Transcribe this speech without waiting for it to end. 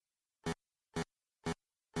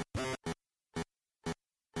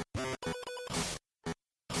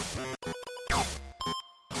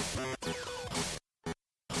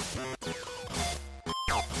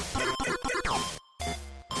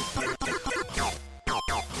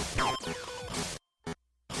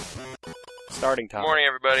starting Good topic. morning,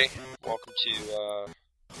 everybody. Welcome to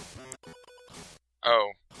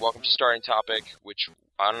Starting Topic, which,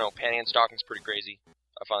 I don't know, Panty and Stocking's pretty crazy.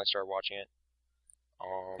 I finally started watching it.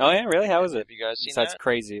 Oh yeah, really? How is it? Have you guys seen Besides that?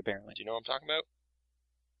 crazy, apparently. Do you know what I'm talking about?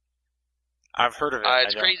 I've heard of it.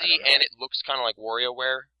 It's crazy, and it looks kind of like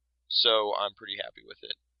WarioWare, so I'm pretty happy with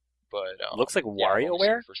it. But Looks like yeah, I've only seen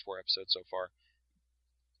WarioWare? the first 4 episodes so far.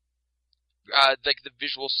 Like the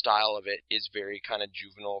visual style of it is very kind of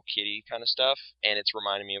juvenile kiddie kind of stuff, and it's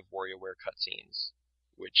reminding me of WarioWare cutscenes,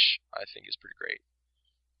 which I think is pretty great.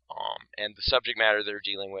 And the subject matter they're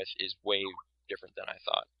dealing with is way different than I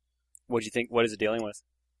thought. What do you think? What is it dealing with?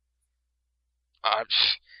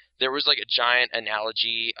 There was like a giant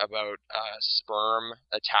analogy about sperm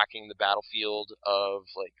attacking the battlefield of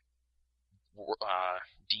like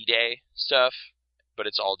D-Day stuff, but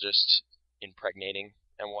it's all just impregnating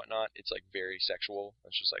and whatnot. It's like very sexual.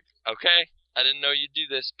 It's just like, okay, I didn't know you'd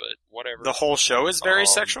do this, but whatever. The whole show is very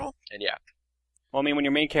sexual? And yeah. Well, I mean, when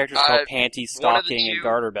your main character's called Panty, Stocking, and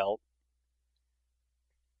Garter Belt.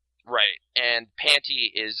 Right, and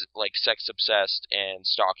Panty is like sex obsessed, and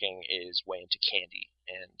Stocking is way into candy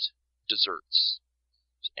and desserts,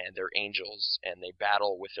 and they're angels, and they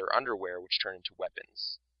battle with their underwear, which turn into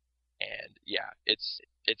weapons. And yeah, it's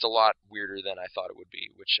a lot weirder than I thought it would be,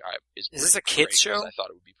 which is this a kids show? I thought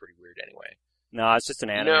it would be pretty weird anyway. No, it's just an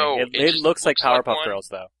anime. No, it looks like Powerpuff like Girls,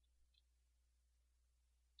 though.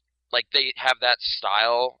 Like, they have that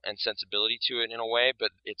style and sensibility to it in a way,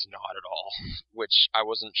 but it's not at all, which I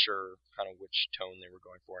wasn't sure kind of which tone they were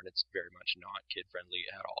going for, and it's very much not kid-friendly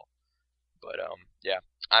at all. But, yeah,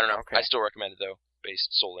 I don't know. Okay. I still recommend it, though,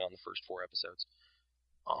 based solely on the first 4 episodes.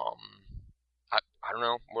 I don't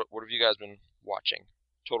know. What have you guys been watching?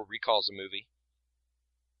 Total Recall is a movie.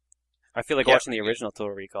 I feel like Yeah, watching the original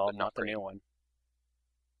Total Recall, but not the great. new one.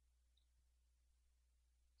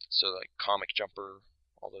 So, like, Comic Jumper,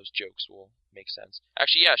 all those jokes will make sense.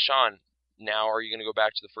 Actually, yeah, Sean, now are you going to go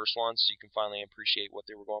back to the first one so you can finally appreciate what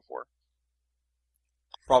they were going for?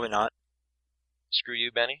 Probably not. Screw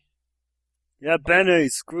you, Benny. Yeah, Benny,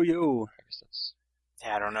 screw you. I guess that's...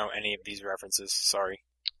 Yeah, I don't know any of these references. Sorry.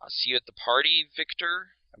 I'll see you at the party,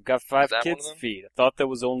 Victor. I've got 5 Is that one kids' of them? feet. I thought there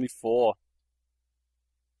was only 4.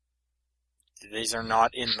 These are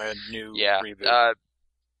not in the new Yeah. reboot.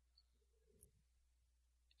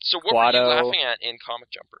 So what were you Quado. laughing at in Comic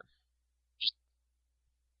Jumper?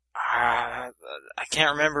 I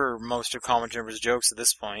can't remember most of Comic Jumper's jokes at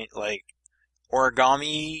this point. Like,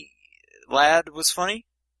 Origami Lad was funny?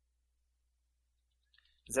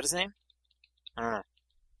 Is that his name? I don't know.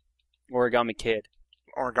 Origami Kid.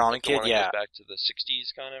 Origami Like the Kid, one that yeah. goes back to the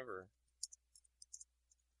 60s, kind of, or...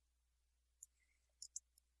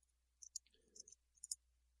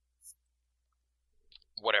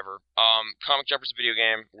 Whatever. Comic Jumper's a video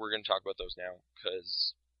game. We're going to talk about those now,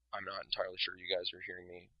 because I'm not entirely sure you guys are hearing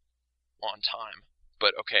me on time.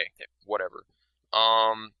 But okay, whatever.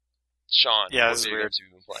 Sean, Yeah, what this is video weird. games have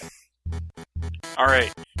you been playing?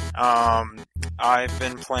 Alright. I've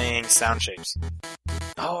been playing Sound Shapes.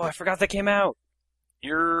 Oh, I forgot that came out.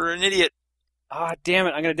 You're an idiot. Ah, damn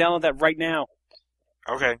it. I'm going to download that right now.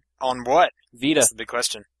 Okay. On what? Vita. That's the big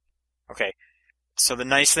question. Okay. So the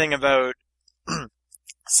nice thing about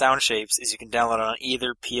Sound Shapes is you can download it on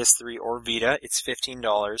either PS3 or Vita. It's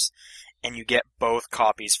 $15, and you get both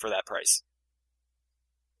copies for that price.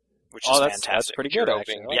 Which is that's fantastic. pretty You're good,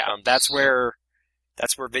 hoping actually. Yeah, comes- that's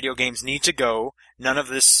where video games need to go. None of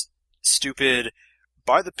this stupid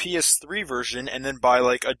buy the PS3 version and then buy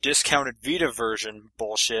like a discounted Vita version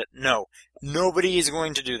bullshit. No. Nobody is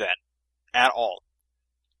going to do that. At all.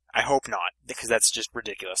 I hope not, because that's just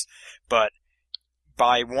ridiculous. But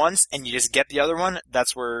buy once and you just get the other one,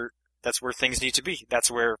 that's where things need to be. That's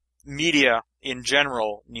where media in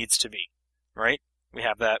general needs to be. Right? We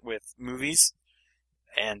have that with movies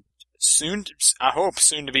and soon, I hope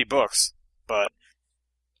soon to be books. But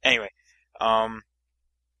anyway, You're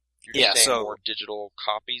yeah, saying so- more digital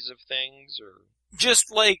copies of things, or...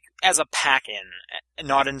 just like as a pack-in,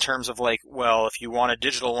 not in terms of like, well, if you want a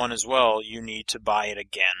digital one as well, you need to buy it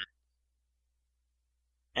again.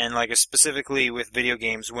 And like specifically with video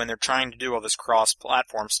games, when they're trying to do all this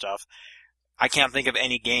cross-platform stuff, I can't think of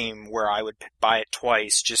any game where I would buy it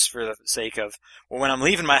twice just for the sake of, well, when I'm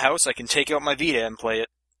leaving my house, I can take out my Vita and play it.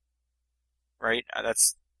 Right?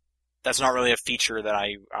 That's not really a feature that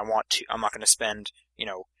I want to. I'm not going to spend,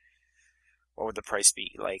 what would the price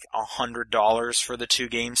be? Like $100 for the 2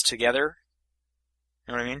 games together?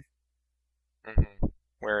 You know what I mean? Mm-hmm.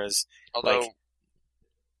 Whereas, Although,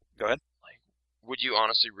 go ahead. would you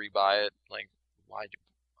honestly rebuy it? Like, why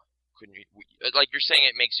couldn't you? Like, you're saying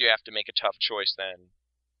it makes you have to make a tough choice then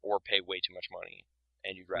or pay way too much money,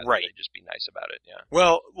 and you'd rather Right. they just be nice about it. Yeah.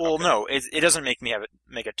 Well, Okay. no, it doesn't make me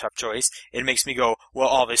make a tough choice. It makes me go, well,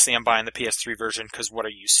 obviously I'm buying the PS3 version because what are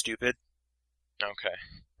you, stupid? Okay.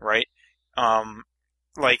 Right?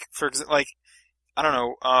 Like I don't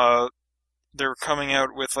know, they're coming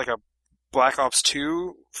out with like a Black Ops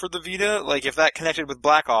 2 for the Vita. Like if that connected with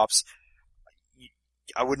Black Ops,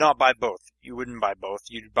 I would not buy both. You wouldn't buy both.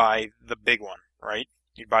 You'd buy the big one, right?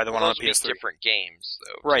 You'd buy the one on those the would PS3. be different games,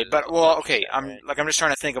 though. Right, to but a well, large okay. extent, right? I'm just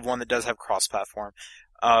trying to think of one that does have cross-platform.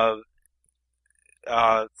 PlayStation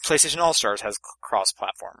All Stars has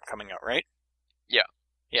cross-platform coming out, right? Yeah.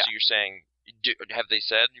 So you're saying, have they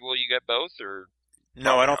said, will you get both, or?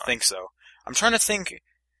 No, I don't not. think so. I'm trying to think.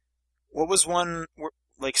 What was one? What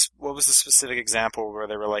was the specific example where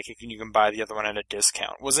they were like, you can buy the other one at a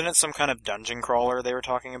discount? Wasn't it some kind of dungeon crawler they were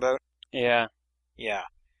talking about? Yeah. Yeah.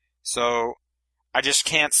 So I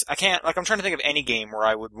can't, like, I'm trying to think of any game where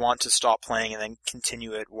I would want to stop playing and then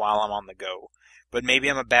continue it while I'm on the go. But maybe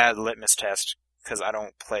I'm a bad litmus test because I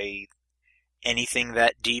don't play anything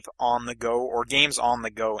that deep on the go or games on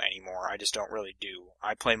the go anymore. I just don't really do.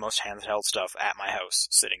 I play most handheld stuff at my house,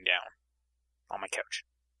 sitting down on my couch.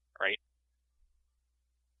 Right?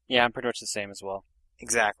 Yeah, I'm pretty much the same as well.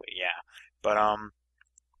 Exactly, yeah. But,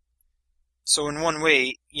 so in one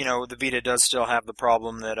way, the Vita does still have the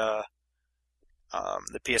problem that,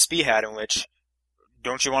 the PSP had, in which,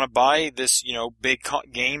 don't you want to buy this, big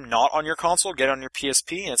game not on your console, get it on your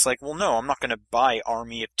PSP? And it's like, well, no, I'm not going to buy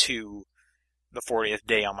Army of Two the 40th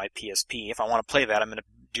day on my PSP. If I want to play that, I'm going to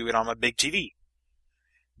do it on my big TV.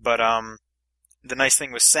 But, the nice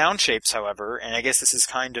thing with Sound Shapes, however, and I guess this is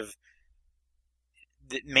kind of,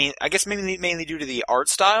 mainly due to the art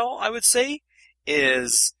style, I would say,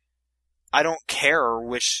 is I don't care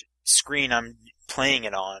which screen I'm playing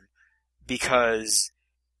it on, because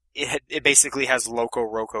it basically has Loco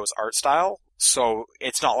Roco's art style, so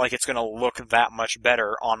it's not like it's going to look that much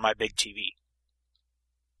better on my big TV.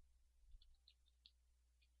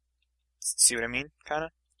 See what I mean? Kind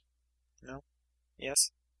of? No?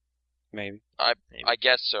 Yes? Maybe. I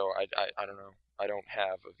guess so. I don't know. I don't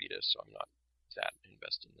have a Vita, so I'm not that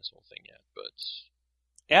invested in this whole thing yet. But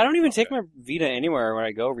Yeah, I don't even take my Vita anywhere when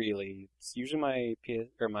I go. Really, it's usually my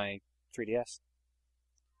my 3DS.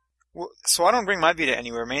 Well, so I don't bring my Vita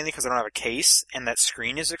anywhere, mainly because I don't have a case, and that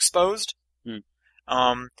screen is exposed.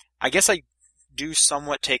 I guess I do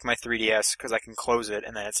somewhat take my 3DS, because I can close it,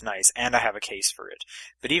 and then it's nice, and I have a case for it.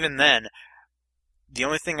 But even then, the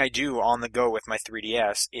only thing I do on the go with my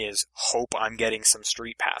 3DS is hope I'm getting some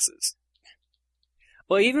street passes.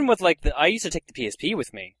 Well, even with I used to take the PSP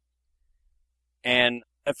with me, and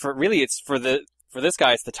it's for this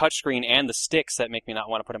guy, it's the touchscreen and the sticks that make me not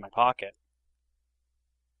want to put it in my pocket.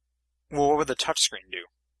 Well, what would the touchscreen do?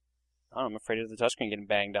 I don't know, I'm afraid of the touchscreen getting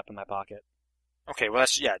banged up in my pocket. Okay, well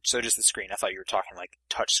so just the screen. I thought you were talking like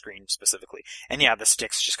touchscreen specifically. And yeah, the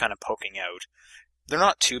sticks just kind of poking out. They're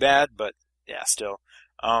not too bad, but yeah, still.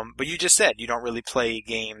 But you just said you don't really play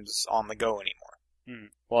games on the go anymore.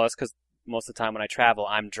 Well, that's because most of the time when I travel,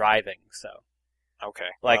 I'm driving, so. Okay.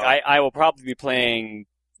 I will probably be playing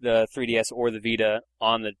the 3DS or the Vita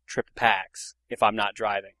on the trip to PAX if I'm not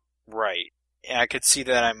driving. Right. Yeah, I could see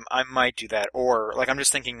that I might do that. Or, I'm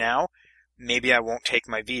just thinking now, maybe I won't take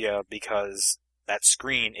my Vita because that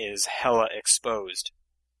screen is hella exposed.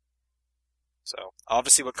 So,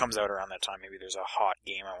 obviously what comes out around that time. Maybe there's a hot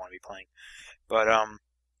game I want to be playing. But,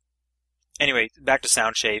 anyway, back to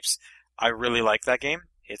Sound Shapes. I really like that game.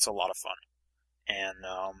 It's a lot of fun. And,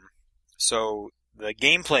 so the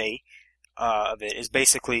gameplay of it is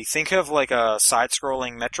basically, think of like a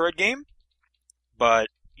side-scrolling Metroid game, but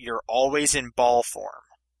you're always in ball form.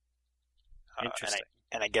 Interesting.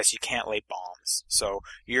 And I guess you can't lay bombs. So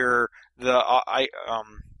the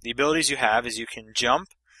abilities you have is you can jump,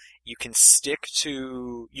 you kind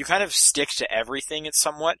of stick to everything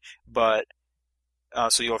somewhat, but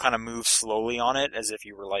so you'll kind of move slowly on it as if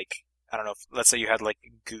you were I don't know, let's say you had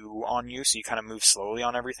goo on you, so you kind of move slowly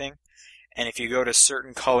on everything. And if you go to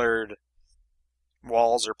certain colored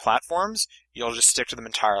walls or platforms, you'll just stick to them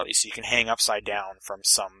entirely, so you can hang upside down from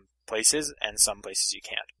some places, and some places you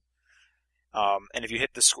can't. And if you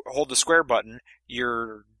hold the square button,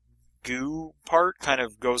 your goo part kind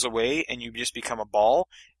of goes away, and you just become a ball,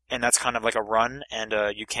 and that's kind of like a run, and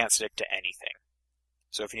you can't stick to anything.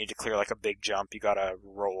 So if you need to clear a big jump, you gotta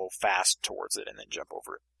roll fast towards it and then jump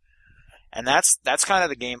over it. And that's kind of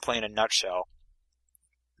the gameplay in a nutshell.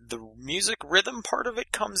 The music rhythm part of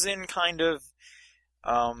it comes in kind of,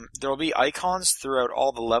 there'll be icons throughout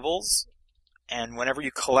all the levels, and whenever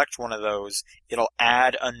you collect one of those, it'll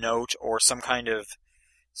add a note or some kind of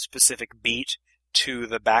specific beat to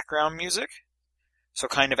the background music. So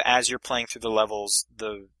kind of as you're playing through the levels,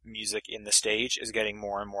 the music in the stage is getting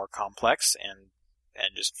more and more complex and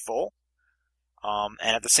just full. And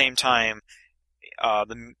at the same time,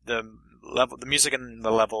 the music in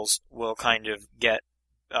the levels will kind of get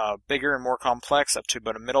bigger and more complex up to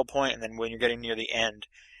about a middle point, and then when you're getting near the end,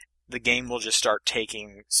 the game will just start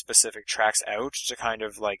taking specific tracks out to kind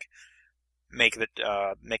of like make the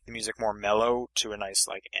music more mellow to a nice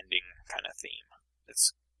like ending kind of theme.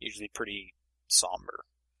 It's usually pretty somber.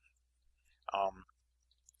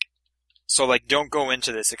 So like don't go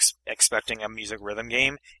into this expecting a music rhythm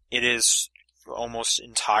game. It is almost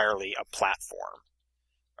entirely a platform,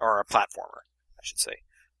 or a platformer, I should say.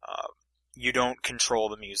 You don't control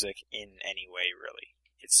the music in any way, really.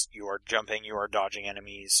 You are jumping, you are dodging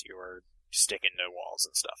enemies, you are sticking to walls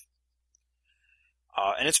and stuff.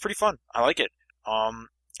 And it's pretty fun. I like it.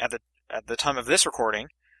 At the time of this recording,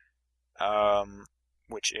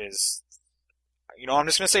 which is, I'm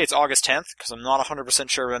just gonna say it's August 10th, because I'm not 100%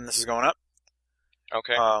 sure when this is going up.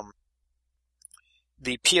 Okay.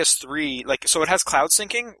 The PS3, so it has cloud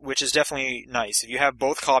syncing, which is definitely nice. If you have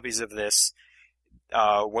both copies of this,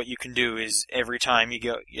 what you can do is every time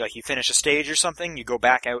you finish a stage or something, you go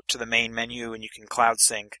back out to the main menu and you can cloud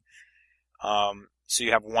sync. So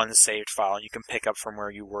you have one saved file and you can pick up from where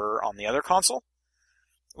you were on the other console,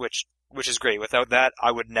 which is great. Without that,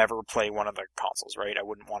 I would never play one of the consoles, right? I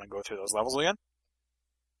wouldn't want to go through those levels again.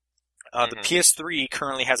 The PS3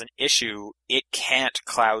 currently has an issue. It can't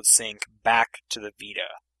cloud sync back to the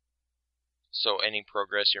Vita. So any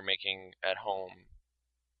progress you're making at home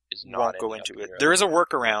is not won't go into it. There is a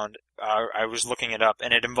workaround. I was looking it up,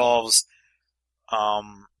 and it involves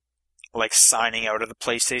signing out of the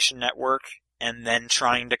PlayStation Network and then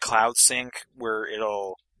trying to cloud sync, where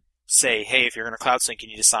it'll say, hey, if you're going to cloud sync, you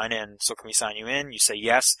need to sign in, so can we sign you in? You say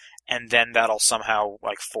yes, and then that'll somehow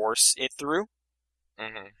force it through.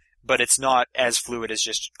 Mm-hmm. But it's not as fluid as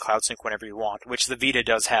just cloud sync whenever you want, which the Vita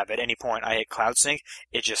does have. At any point I hit cloud sync,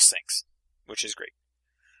 it just syncs, which is great.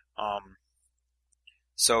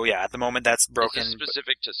 So yeah, at the moment that's broken. Is this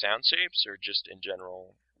specific to sound shapes or just in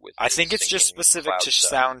general? I think it's just specific to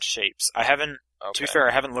sound shapes. I haven't, to be fair,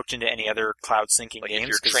 I haven't looked into any other cloud syncing games. If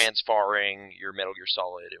you're transfarring your Metal Gear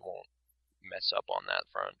Solid, it won't mess up on that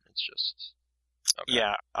front. It's just... Okay.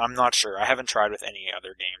 Yeah, I'm not sure. I haven't tried with any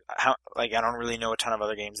other game. I don't really know a ton of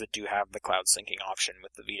other games that do have the cloud syncing option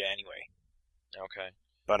with the Vita anyway. Okay.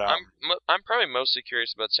 But I'm probably mostly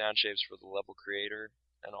curious about sound shapes for the level creator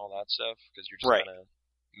and all that stuff, because you're just kind of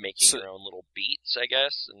making your own little beats, I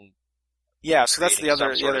guess. And yeah, so that's the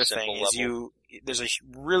other thing is there's a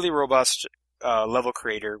really robust level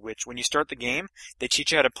creator, which when you start the game, they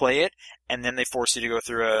teach you how to play it, and then they force you to go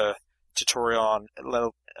through a tutorial on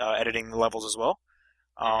editing the levels as well.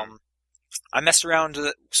 I messed around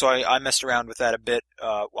with that a bit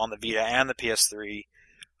on the Vita and the PS3.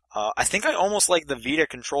 I think I almost like the Vita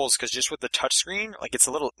controls, because just with the touchscreen, it's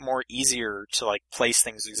a little more easier to place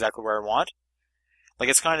things exactly where I want.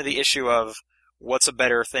 It's kind of the issue of what's a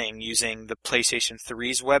better thing, using the PlayStation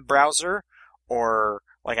 3's web browser or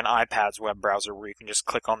an iPad's web browser where you can just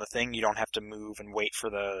click on the thing, you don't have to move and wait for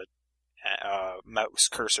the mouse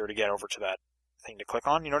cursor to get over to that thing to click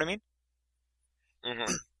on, you know what I mean?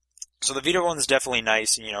 Mm-hmm. So the Vita one's definitely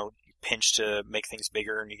nice, and you pinch to make things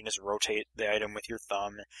bigger, and you can just rotate the item with your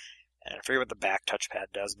thumb, and I forget what the back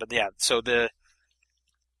touchpad does, but yeah, so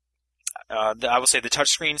I will say the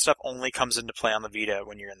touchscreen stuff only comes into play on the Vita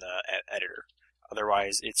when you're in the editor.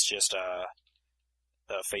 Otherwise, it's just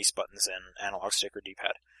the face buttons and analog stick or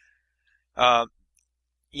D-pad.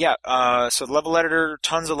 So the level editor,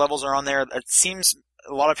 tons of levels are on there. It seems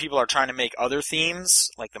a lot of people are trying to make other themes,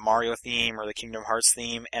 like the Mario theme or the Kingdom Hearts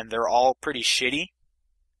theme, and they're all pretty shitty.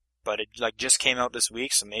 But it just came out this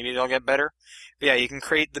week, so maybe they'll get better. But yeah, you can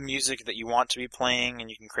create the music that you want to be playing, and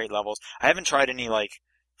you can create levels. I haven't tried any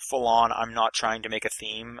full-on, I'm not trying to make a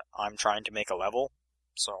theme, I'm trying to make a level.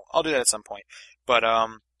 So I'll do that at some point. But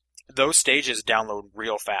those stages download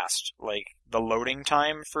real fast. The loading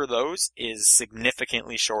time for those is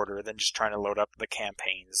significantly shorter than just trying to load up the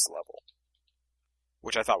campaign's level,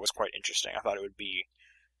 which I thought was quite interesting. I thought it would be,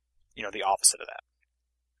 the opposite of that.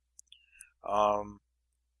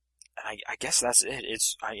 I guess that's it.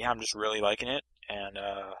 I'm just really liking it, and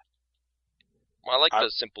well, I like the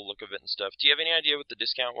simple look of it and stuff. Do you have any idea what the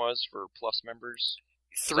discount was for Plus members?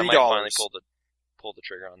 $3. I might finally pull the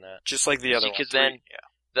trigger on that. Just like the other one. Because then,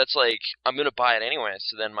 that's I'm going to buy it anyway,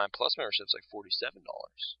 so then my Plus membership's $47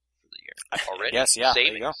 for the year already. Yes, yeah, savings.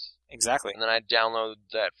 There you go. Exactly. And then I download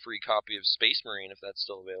that free copy of Space Marine if that's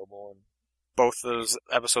still available. And both those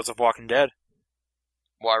episodes of Walking Dead.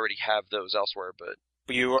 Well, I already have those elsewhere, but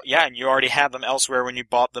But and you already had them elsewhere when you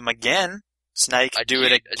bought them again. So now you can do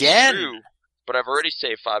it It's again. true, but I've already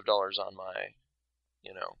saved $5 on my,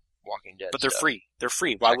 Walking Dead. But they're stuff. free. They're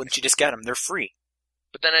free. Why wouldn't you just get them? They're free.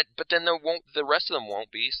 But then the rest of them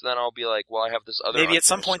won't be. So then I'll be like, well, I have this other. Maybe at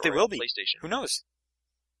some unfinished point they story will on be. PlayStation. Who knows?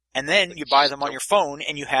 And then you buy them on your phone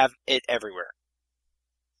and you have it everywhere.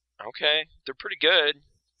 Okay, they're pretty good,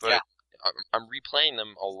 but Yeah. I'm replaying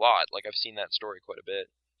them a lot. Like I've seen that story quite a bit.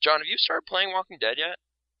 John, have you started playing Walking Dead yet?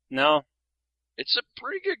 No. It's a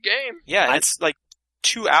pretty good game. Yeah, it's like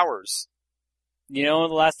 2 hours. You know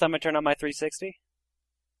the last time I turned on my 360?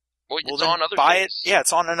 Well, Well, it's then on other buy things. it. Yeah,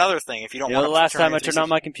 it's on another thing if you don't You know want the to last turn time your I turned on 360.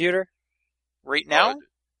 my computer? Right now?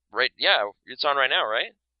 Right? Yeah, it's on right now,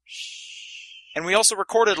 right? And we also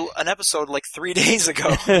recorded an episode like 3 days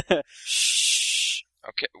ago. Shh.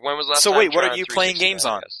 Okay. When was the last So time wait, what John are you playing 360 games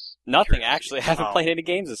then, I on? guess? Nothing, Curiosity. actually. I haven't Oh. played any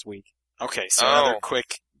games this week. Okay, so Oh. another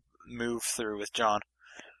quick move through with John.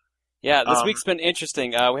 Yeah, this Um, week's been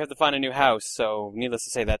interesting. We have to find a new house, so needless to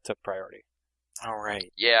say, that took priority. All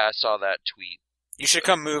right. Yeah, I saw that tweet. You should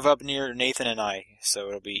come move up near Nathan and I, so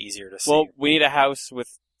it'll be easier to see. Well, we need a house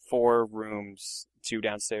with 4 rooms, 2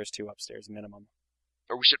 downstairs, 2 upstairs minimum.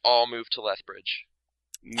 Or we should all move to Lethbridge.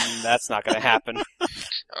 That's not going to happen. I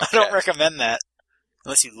Okay. don't recommend that.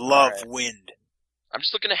 Unless you love Alright. wind. I'm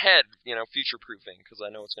just looking ahead, future proofing, because I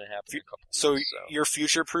know what's going to happen in a couple So weeks. your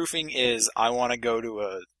future proofing is I want to go to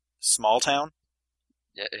a small town.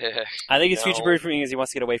 Yeah. I think his No. future proofing is he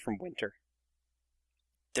wants to get away from winter.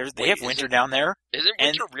 They Wait, have is winter it- down there. Isn't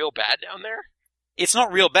And- winter real bad down there? It's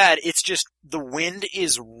not real bad. It's just the wind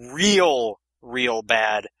is real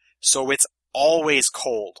bad. So it's always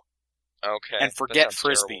cold. Okay. And that forget sounds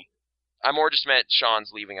Frisbee. terrible. I more just meant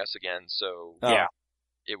Sean's leaving us again, so Oh. Yeah.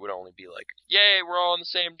 it would only be like, yay, we're all in the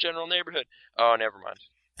same general neighborhood. Oh, never mind.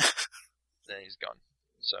 Then he's gone.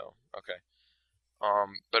 So, okay.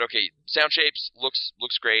 But okay, Sound Shapes looks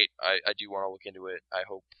great. I do want to look into it. I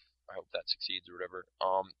hope that succeeds or whatever.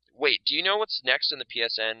 Wait, do you know what's next in the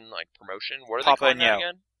PSN promotion? What are Papa they calling and that Yo.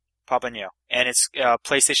 again? Papa Neo. And it's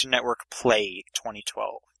PlayStation Network Play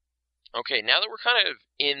 2012. Okay, now that we're kind of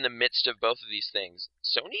in the midst of both of these things,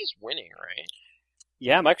 Sony's winning, right?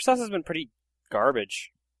 Yeah, Microsoft has been pretty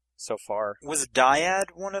garbage so far. Was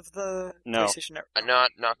Dyad one of the No. PlayStation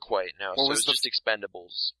Network? Not quite. No, What so was it's the- just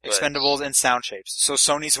Expendables. but Expendables and Sound Shapes. So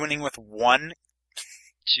Sony's winning with 1.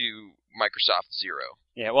 to Microsoft 0.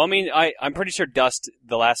 Yeah, well, I mean, I'm pretty sure Dust,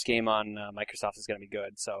 the last game on Microsoft, is going to be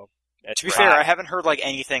good. So, To be fair, I haven't heard like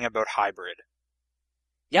anything about Hybrid.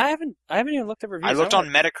 yeah, I haven't even looked at reviews. I looked don't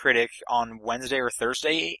on Metacritic on Wednesday or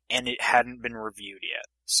Thursday, and it hadn't been reviewed yet.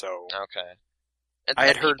 So Okay. And, I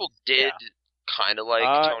had and heard- people did kind of like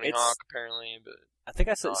Tony it's- Hawk, apparently, but I think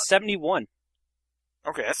I said Not. 71,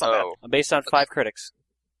 okay, that's not oh, based on 5 critics.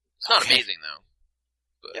 it's not Okay. amazing though.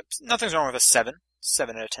 bad. Yep, nothing's wrong with a 7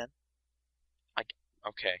 out of 10.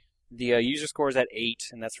 Okay, The user score is at 8,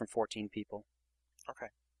 and that's from 14 people.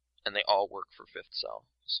 and they all work for Fifth Cell,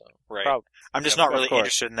 so Right. Prob- I'm just Yeah, not of really course.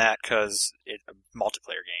 interested in that because it's a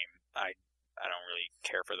multiplayer game. I don't really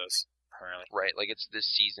care for those primarily. right, like it's this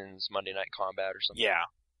season's Monday Night Combat or something. Yeah.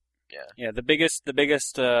 Yeah, the biggest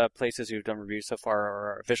places who've done reviews so far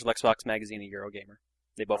are Official Xbox Magazine and Eurogamer.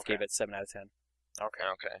 They both Okay. gave it 7 out of 10. Okay.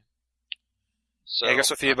 Okay. So Yeah, I guess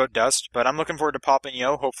with you about Dust, but I'm looking forward to Pop and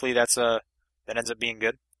Yo. Hopefully that ends up being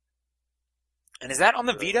good. And is that on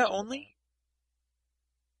the Vita only?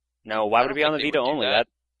 No, why I would it don't be on the think they Vita would do only? that.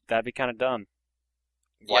 That'd be kind of dumb.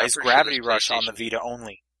 Yeah, Why I'm is pretty sure Gravity there's Rush on the PlayStation. Vita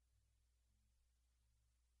only?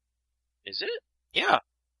 Is it? Yeah,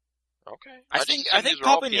 Okay. I just think assumed I think these were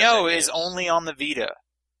all Pop and PSN Yo games. is only on the Vita.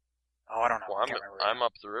 Oh, I don't know. Well, I can't remember. I'm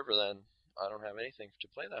up the river then. I don't have anything to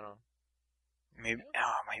play that on. Maybe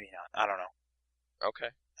not. I don't know. Okay.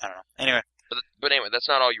 I don't know. Anyway, But anyway, that's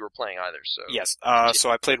not all you were playing either. So yes. So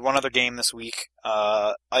I played one other game this week.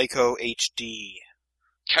 Ico HD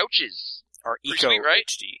couches. or Pretty Eco sweet, right?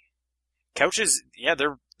 HD. Couches, yeah,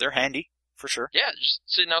 they're handy for sure. Yeah, just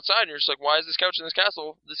sitting outside and you're just like, why is this couch in this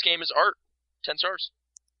castle? This game is art. 10 stars.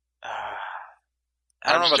 I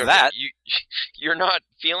don't I'm know just about joking. that. You're not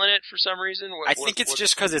feeling it for some reason. I think it's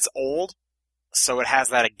just because it's old, so it has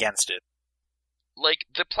that against it. like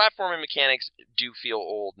the platforming mechanics do feel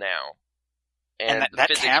old now. And the that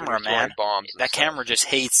physics when camera, you're throwing man, bombs and that stuff. camera just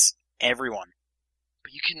hates everyone.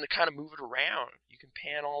 But you can kind of move it around. You can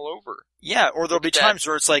pan all over. Yeah, or there'll Look be at that times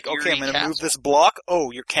where it's like, okay, I'm eerie going to move castle. this block. Oh,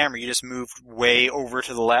 your camera, you just moved way over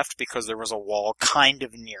to the left because there was a wall kind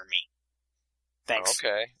of near me. Thanks.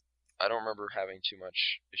 Okay. I don't remember having too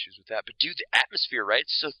much issues with that. But dude, the atmosphere, right?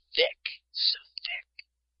 It's so thick. So thick.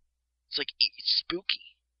 It's like, it's spooky.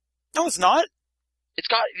 No, it's not.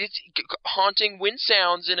 haunting wind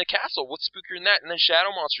sounds in a castle. What's spookier than that? And then shadow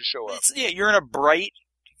monsters show up. You're in a bright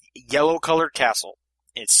yellow-colored castle.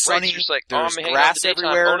 It's Right, sunny. so you're just like, there's I'm hanging out in grass the daytime.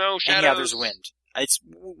 everywhere. Oh no, shadows. And yeah, there's wind.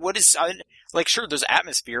 Sure, there's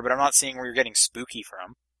atmosphere, but I'm not seeing where you're getting spooky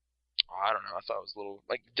from. Oh, I don't know. I thought it was a little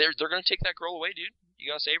like they're gonna take that girl away, dude.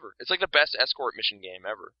 You gotta save her. It's like the best escort mission game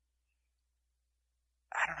ever.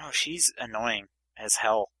 I don't know. She's annoying as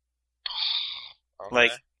hell. Okay.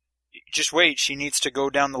 Like, just wait. She needs to go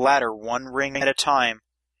down the ladder one ring at a time.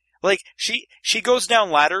 Like, she goes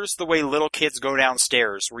down ladders the way little kids go down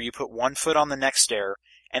stairs, where you put one foot on the next stair,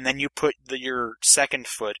 and then you put your second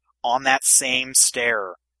foot on that same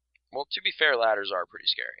stair. Well, to be fair, ladders are pretty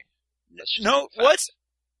scary. That's just No, a fact. what?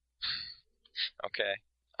 Okay.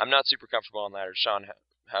 I'm not super comfortable on ladders. Sean,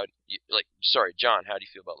 John, how do you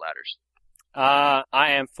feel about ladders?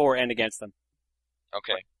 I am for and against them.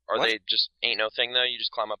 Okay. Are What? they just ain't no thing though? You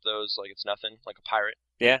just climb up those like it's nothing, like a pirate?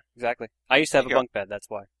 Yeah, exactly. I used to have a There you go. bunk bed, that's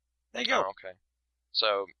why. There you go. Oh, okay.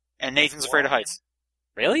 So, And Nathan's afraid of heights.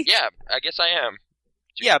 Really? yeah, I guess I am.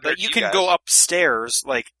 Yeah, Compared but to you you can guys. go upstairs,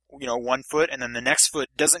 like, 1 foot, and then the next foot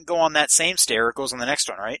doesn't go on that same stair, it goes on the next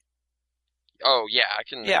one, right? Oh, yeah, I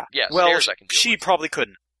can. Yeah. Yeah, Well, stairs I can deal she with. probably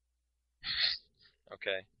couldn't.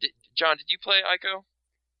 Okay. John, did you play Ico?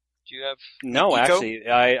 Do you have... No, Eco? actually,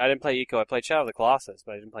 I didn't play Eco. I played Shadow of the Colossus,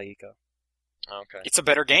 but I didn't play Eco. Oh, okay. It's a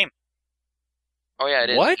better game. Oh, yeah,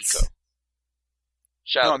 it is What? Ico.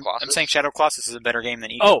 Shadow No, of the Colossus? I'm saying Shadow of the Colossus is a better game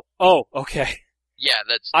than Eco. Oh, okay. Yeah,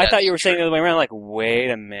 I thought you were that's saying the true. other way around, like,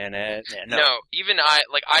 wait a minute. Yeah, No, even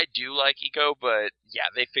I do like Eco, but yeah,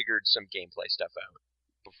 they figured some gameplay stuff out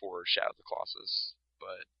before Shadow of the Colossus.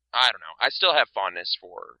 But I don't know. I still have fondness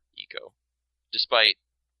for Eco, despite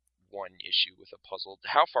one issue with a puzzle.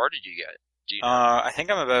 How far did you get? Do you know? I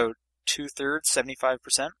think I'm about 2/3,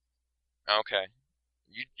 75%. Okay.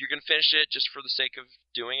 You're gonna finish it just for the sake of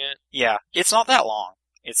doing it? Yeah, it's not that long,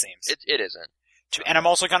 it seems. It isn't. And I'm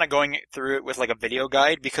also kind of going through it with like a video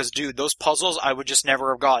guide because, dude, those puzzles I would just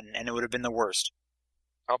never have gotten, and it would have been the worst.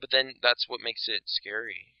 Oh, but then that's what makes it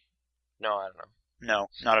scary. No, I don't know. No,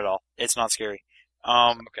 not at all. It's not scary.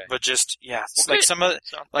 Okay. But just, yeah, it's Well, like good. some of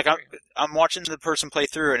It's not like scary. I'm watching the person play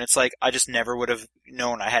through, and it's like I just never would have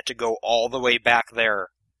known I had to go all the way back there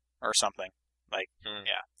or something. Like,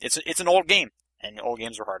 yeah, it's an old game, and old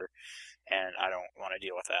games are harder, and I don't want to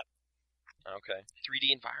deal with that. Okay.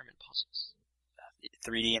 3D environment puzzles.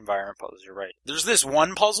 3D environment puzzles, you're right. There's this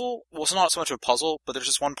one puzzle, well, it's not so much of a puzzle, but there's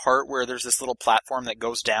this one part where there's this little platform that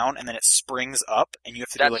goes down, and then it springs up, and you have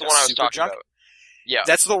to That's do like the a one I was super talking jump. about. Yeah.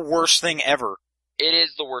 That's the worst thing ever. It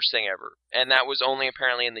is the worst thing ever. And that was only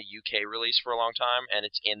apparently in the UK release for a long time, and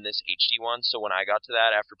it's in this HD one, so when I got to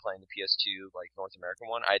that after playing the PS2, like, North American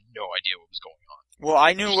one, I had no idea what was going on. Well,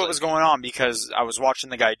 I knew Just what like- was going on because I was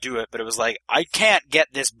watching the guy do it, but it was like, I can't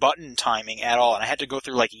get this button timing at all, and I had to go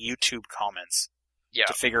through like YouTube comments Yeah.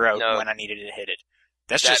 to figure out No. when I needed to hit it.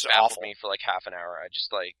 That's That just baffled awful. me for like half an hour. I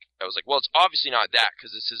was like, well, it's obviously not that,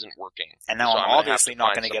 because this isn't working. And now So I'm gonna have obviously to not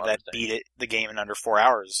find going to some get that other thing. beat it the game in under 4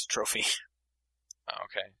 hours trophy. Oh,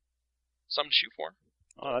 okay. Something to shoot for.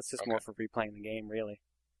 Oh, that's just Okay. more for replaying the game, really.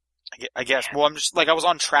 I guess. Well, I'm just like, I was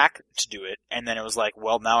on track to do it, and then it was like,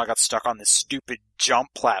 well, now I got stuck on this stupid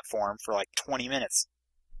jump platform for like 20 minutes.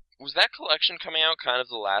 Was that collection coming out kind of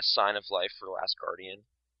the last sign of life for Last Guardian?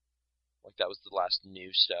 Like that was the last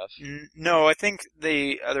new stuff? No, I think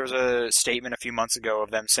there was a statement a few months ago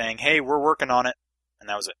of them saying, hey, we're working on it, and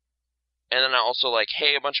that was it. And then also like,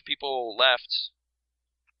 hey, a bunch of people left.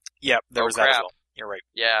 Yep, there Oh, was that as crap. well. You're right.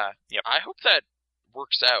 Yeah. Yep. I hope that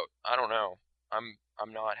works out. I don't know.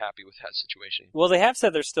 I'm not happy with that situation. Well, they have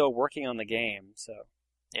said they're still working on the game, so.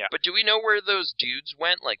 But do we know where those dudes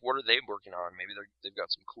went? Like, what are they working on? Maybe they've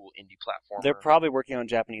got some cool indie platform. They're probably working on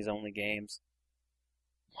Japanese-only games.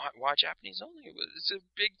 Why Japanese only? It's a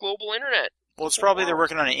big global internet. Well, it's probably they're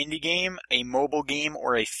working on an indie game, a mobile game,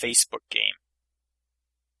 or a Facebook game.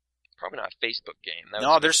 Probably not a Facebook game. That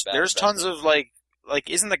No, would be a bad there's tons investment. of like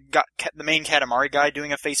isn't the main Katamari guy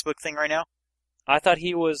doing a Facebook thing right now? I thought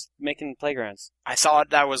he was making playgrounds. I saw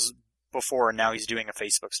that was before, and now he's doing a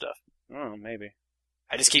Facebook stuff. Oh, maybe.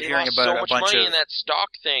 I just keep They hearing lost about so a much bunch money of in that stock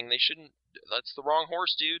thing. They shouldn't. That's the wrong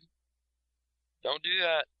horse, dude. Don't do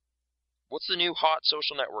that. What's the new hot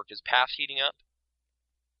social network? Is Path heating up?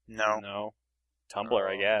 No. Tumblr,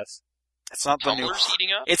 I guess. It's not the new. Tumblr's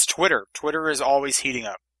heating up? It's Twitter. Twitter is always heating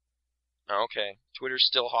up. Oh, okay. Twitter's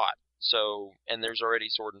still hot. So, and there's already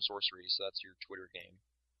Sword and Sorcery, so that's your Twitter game.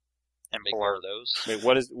 And Make Blur. more of those. Wait,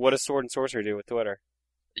 what does Sword and Sorcery do with Twitter?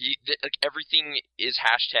 Like everything is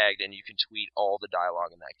hashtagged, and you can tweet all the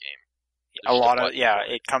dialogue in that game. A There's lot a of button yeah.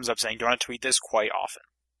 for it. It comes up saying, "Do you want to tweet this?" Quite often.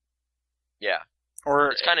 Yeah.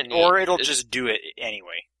 Or It's kind of neat. or it'll just do it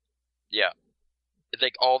anyway. Yeah.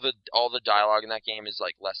 Like all the dialogue in that game is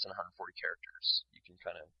like less than 140 characters. You can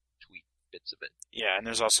kind of tweet bits of it. Yeah, and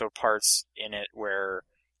there's also parts in it where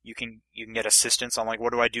you can get assistance on like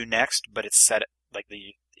what do I do next, but it's set like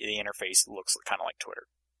the interface looks kind of like Twitter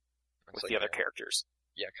with It's the like other characters.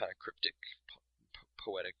 Yeah, kind of cryptic,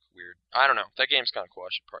 poetic, weird. I don't know. That game's kind of cool.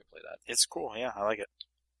 I should probably play that. It's cool. Yeah, I like it.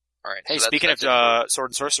 All right. Hey, so speaking that's of it for- Sword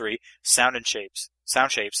and Sorcery, Sound Shapes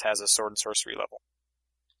has a Sword and Sorcery level.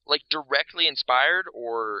 like directly inspired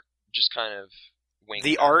or just kind of winged.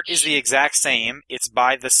 The art is the exact same. It's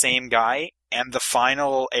by the same guy, and the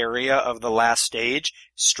final area of the last stage,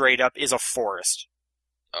 straight up, is a forest.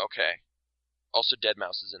 Okay. Also, Deadmau5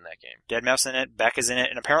 is in that game. Deadmau5 in it, Beck is in it,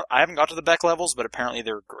 and apparently I haven't got to the Beck levels, but apparently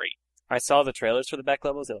they're great. I saw the trailers for the back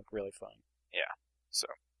levels. They look really fun. Yeah. So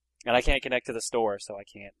And I can't connect to the store, so I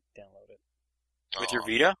can't download it. with your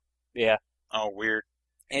Vita? Yeah. Oh, weird.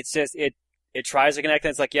 It's just, it tries to connect, and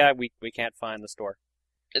it's like, yeah, we can't find the store.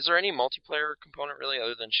 Is there any multiplayer component really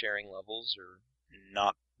other than sharing levels, or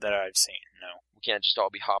Not that I've seen, no. we can't just all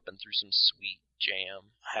be hopping through some sweet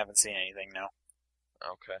jam? I haven't seen anything, no.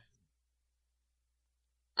 Okay.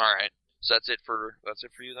 All right. So that's it for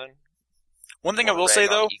you then. One thing I Wanna will say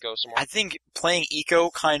rag on though, Eco some more? I think playing Eco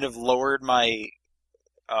kind of lowered my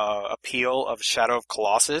appeal of Shadow of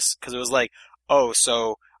Colossus, because it was like, oh,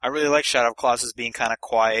 so I really like Shadow of Colossus being kind of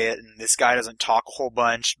quiet, and this guy doesn't talk a whole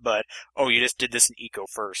bunch, but, oh, you just did this in Eco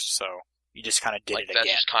first, so you just kind of did like it that's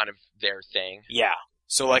again. just kind of their thing. Yeah.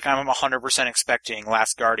 So, like, I'm 100% expecting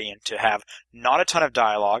Last Guardian to have not a ton of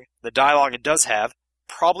dialogue. The dialogue it does have,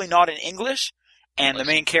 probably not in English, and Like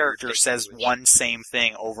the main some character fake says language. one same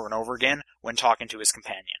thing over and over again when talking to his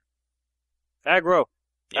companion. Aggro.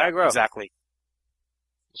 Yeah, Aggro. exactly.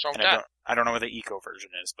 What's wrong And with that? I don't know what the Eco version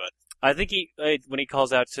is, but I think when he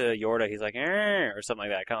calls out to Yorda, he's like, or something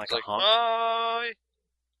like that, kind of It's like like, a honk.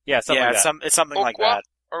 Yeah, something like that. it's something like Okwa? that.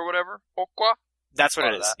 Or whatever. Okwa? That's what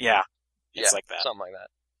Part it of is. that. Yeah, it's Yeah, like that. Something like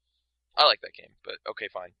that. I like that game, but okay,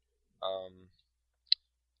 fine.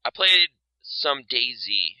 I played some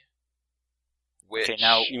DayZ. Which, Okay,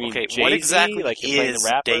 now, You mean okay, Jay-Z? what exactly Like you're playing is the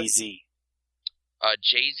rapper? DayZ?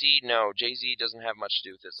 Jay-Z, no, Jay-Z doesn't have much to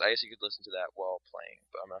do with this. I guess you could listen to that while playing,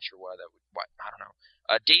 but I'm not sure why that would, I don't know.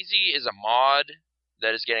 DayZ is a mod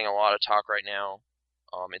that is getting a lot of talk right now.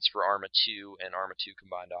 It's for Arma 2 and Arma 2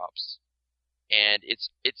 Combined Ops. And it's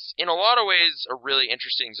in a lot of ways a really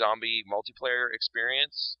interesting zombie multiplayer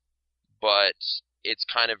experience, but it's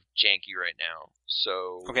kind of janky right now.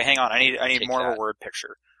 So Okay, hang on. I need Take more of that. a word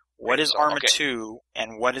picture. What is So, Arma okay. 2,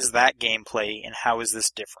 and what is that gameplay, and how is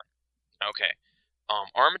this different? Okay.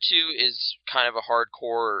 Arma 2 is kind of a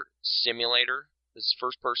hardcore simulator. This is a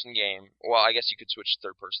first-person game. Well, I guess you could switch to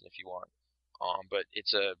third-person if you want. But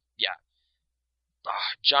it's a,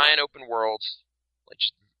 giant open world, like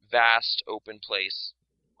just vast open place.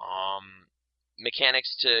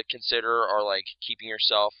 Mechanics to consider are like keeping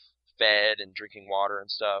yourself fed and drinking water and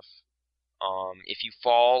stuff. If you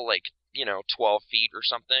fall like, 12 feet or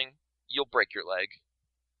something, you'll break your leg.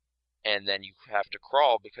 And then you have to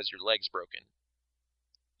crawl because your leg's broken.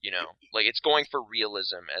 Like it's going for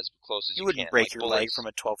realism as close as you You wouldn't can. break Like your leg bullets. from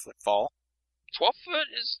a 12-foot fall. 12 foot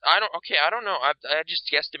is I don't know. I just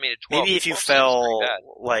guesstimated 12. Maybe if you 12 seems fell pretty bad.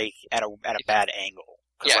 like at a If- bad angle.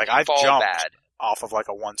 Because Yeah, like if you I've fall jumped bad. off of like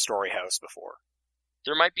a one-story house before.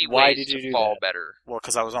 There might be Why ways did you to do fall that? better. Well,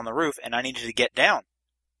 because I was on the roof and I needed to get down.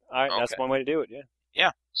 All right, that's Okay. one way to do it,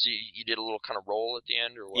 yeah. So you did a little kind of roll at the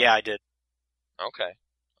end, or what? Yeah, I did. Okay.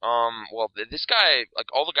 Well, this guy, like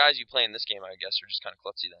all the guys you play in this game, I guess, are just kind of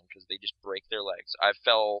klutzy then, because they just break their legs. I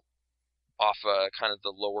fell off kind of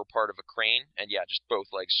the lower part of a crane, and yeah, just both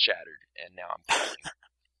legs shattered, and now I'm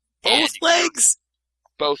crawling. And legs!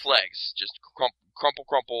 both legs, just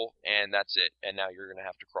crumple, and that's it. And now you're gonna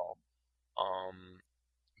have to crawl.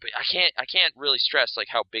 But I can't really stress like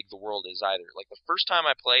how big the world is either. Like the first time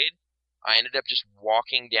I played, I ended up just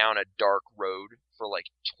walking down a dark road for like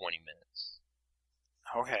 20 minutes.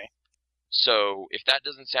 Okay. So if that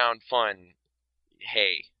doesn't sound fun,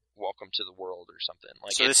 hey, welcome to the world or something.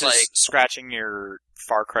 Like So it's this like is scratching your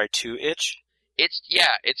Far Cry 2 itch?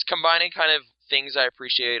 it's combining kind of things I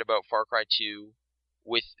appreciate about Far Cry 2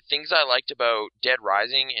 with things I liked about Dead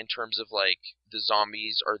Rising in terms of like the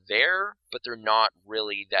zombies are there, but they're not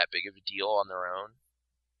really that big of a deal on their own.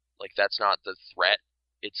 Like that's not the threat.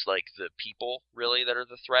 It's like the people really that are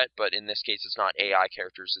the threat, but in this case it's not AI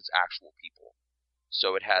characters, it's actual people.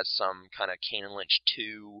 So it has some kind of Kane and Lynch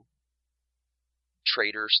 2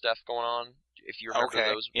 traitor stuff going on. If you remember Okay,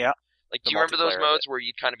 those, yeah. like, The do you remember those multiplayer of modes where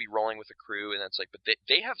you'd kind of be rolling with a crew, and it's like, but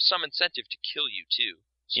they have some incentive to kill you too.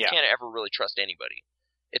 So you Yeah. can't ever really trust anybody.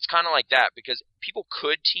 It's kind of like that, because people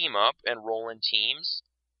could team up and roll in teams,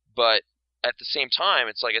 but at the same time,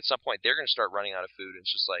 it's like at some point they're going to start running out of food, and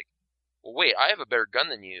it's just like, well, wait, I have a better gun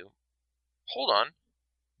than you. Hold on.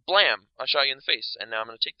 Blam! I shot you in the face, and now I'm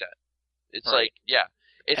going to take that. It's Right. like, yeah.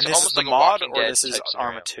 It's and this almost is the like a mod, Walking or Dead this is type scenario.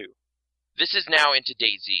 Arma 2? This is now into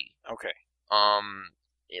DayZ. Okay.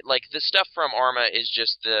 Like the stuff from Arma is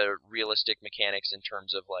just the realistic mechanics in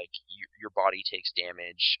terms of like your body takes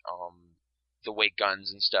damage, the way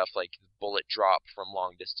guns and stuff like bullet drop from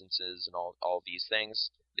long distances and all these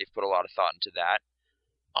things. They've put a lot of thought into that.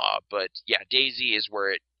 But yeah, DayZ is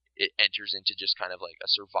where it enters into just kind of like a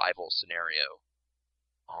survival scenario.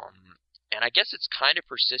 And I guess it's kind of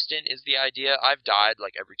persistent is the idea. I've died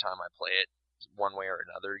like every time I play it, one way or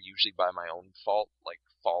another, usually by my own fault, like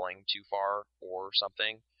falling too far or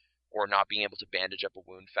something, or not being able to bandage up a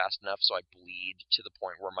wound fast enough so I bleed to the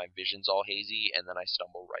point where my vision's all hazy, and then I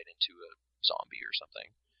stumble right into a zombie or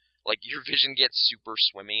something. Like, your vision gets super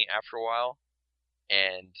swimmy after a while,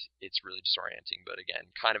 and it's really disorienting, but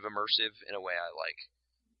again, kind of immersive in a way I like.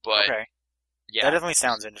 But Okay. yeah, That definitely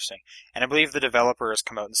sounds interesting. And I believe the developer has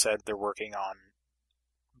come out and said they're working on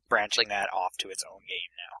branching that off to its own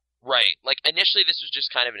game now. right. Like, initially this was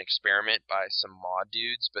just kind of an experiment by some mod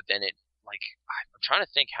dudes, but then I'm trying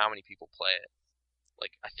to think how many people play it.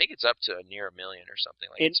 Like, I think it's up to near 1 million or something.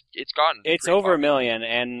 Like, it's gotten It's pretty over 1 popular. million,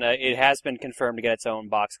 and it has been confirmed to get its own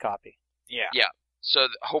box copy. Yeah. So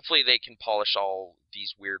hopefully they can polish all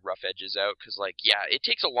these weird rough edges out, because, like, yeah, it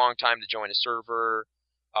takes a long time to join a server.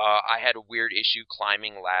 I had a weird issue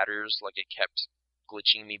climbing ladders. Like, it kept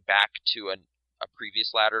glitching me back to a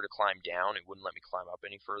previous ladder to climb down. It wouldn't let me climb up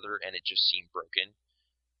any further, and it just seemed broken.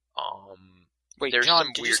 Wait, There's John,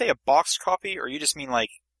 some did weird- you say a box copy, or you just mean like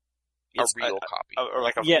A it's real copy. or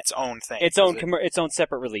like Yeah. its own thing? Its Is own it- its own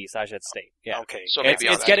separate release, I should state. Yeah. Okay. So It's, maybe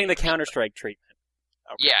I'll it's getting the actually- Counter-Strike treatment.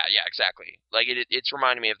 Okay. Yeah, exactly. Like, it's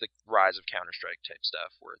reminding me of the rise of Counter-Strike type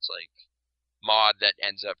stuff, where it's like mod that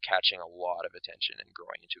ends up catching a lot of attention and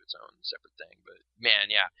growing into its own separate thing. But man,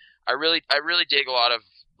 yeah, I really dig a lot of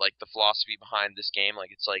like the philosophy behind this game.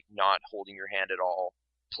 Like, it's like not holding your hand at all.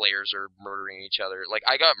 Players are murdering each other. Like,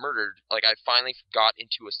 I got murdered. Like, I finally got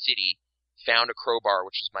into a city, found a crowbar,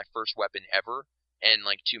 which was my first weapon ever, and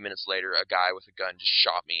like 2 minutes later, a guy with a gun just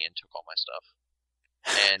shot me and took all my stuff.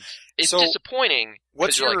 And it's So, disappointing.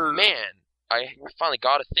 what's 'Cause you're your- like, man, I finally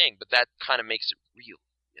got a thing, but that kind of makes it real,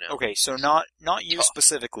 you know? Okay, so not you Tough.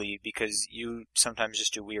 specifically, because you sometimes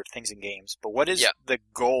just do weird things in games. But what is Yeah. the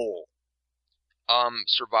goal?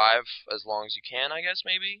 Survive as long as you can, I guess,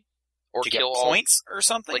 maybe, or To get kill all. points or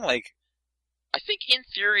something? Like I think in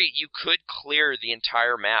theory you could clear the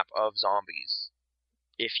entire map of zombies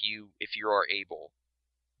if you are able,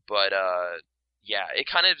 but yeah, it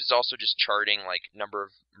kind of is also just charting like number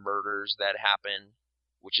of murders that happen,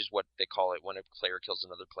 which is what they call it when a player kills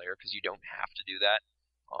another player, because you don't have to do that.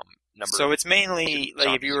 so it's mainly like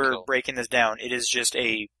if zombies you to were kill. breaking this down, it is just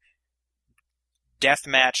a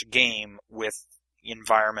deathmatch game with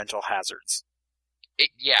environmental hazards.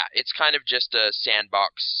 Yeah, it's kind of just a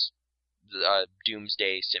sandbox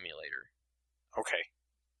doomsday simulator. Okay.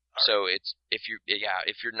 So it's if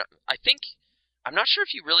you're not, I'm not sure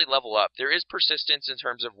if you really level up. There is persistence in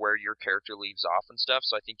terms of where your character leaves off and stuff.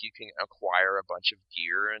 So I think you can acquire a bunch of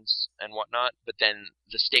gear and whatnot. But then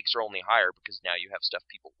the stakes are only higher because now you have stuff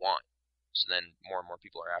people want. So then more and more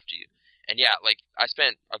people are after you. And yeah, like I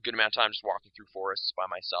spent a good amount of time just walking through forests by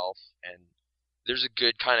myself, and there's a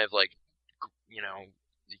good kind of like,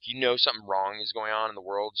 if you know something wrong is going on in the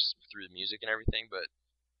world just through the music and everything, but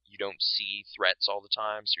you don't see threats all the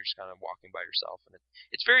time, so you're just kind of walking by yourself, and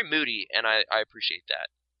it's very moody, and I appreciate that.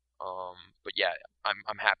 But yeah,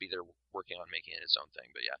 I'm happy they're working on making it its own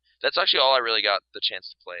thing. But yeah, that's actually all I really got the chance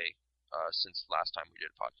to play since the last time we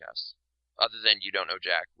did a podcast. Other than You Don't Know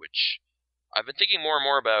Jack, which I've been thinking more and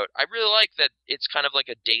more about. I really like that it's kind of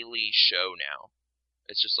like a daily show now.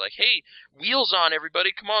 It's just like, hey, wheels on,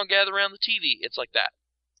 everybody, come on, gather around the TV. It's like that.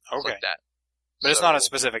 It's Okay. like that. But it's not a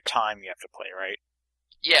So- specific time you have to play, right?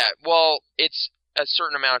 Yeah, well, it's a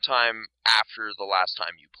certain amount of time after the last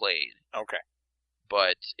time you played, Okay.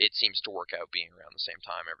 but it seems to work out being around the same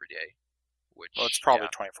time every day. Which, Well, it's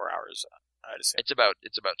probably yeah, 24 hours, I'd assume. it's about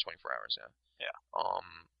 24 hours, yeah. Yeah.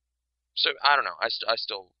 So I don't know. I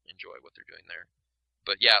still enjoy what they're doing there,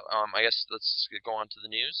 but yeah. I guess let's go on to the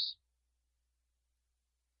news.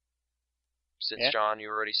 Since Yeah. John, you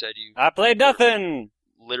already said you I played nothing.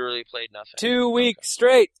 literally played nothing. 2 weeks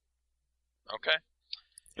straight. Okay.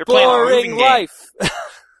 You're playing a Boring moving game. life.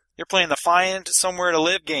 You're playing the Find Somewhere to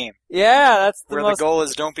Live game, Yeah, that's the where most the goal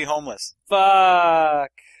is don't be homeless.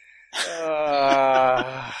 fuck.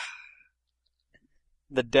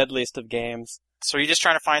 The deadliest of games. So are you just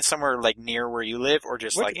trying to find somewhere like near where you live, or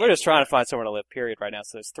just We're just trying to find somewhere to live, period, right now.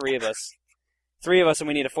 So there's three of us. Three of us, and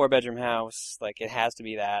we need a 4-bedroom house. Like, it has to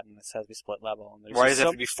be that, and this has to be split level. And there's Why just does it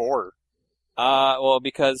have to be 4? Well,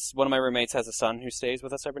 because one of my roommates has a son who stays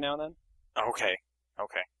with us every now and then. Okay.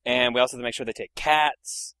 And we also have to make sure they take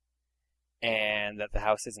cats, and that the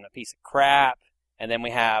house isn't a piece of crap. And then we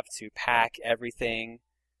have to pack everything,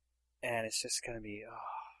 and it's just gonna be.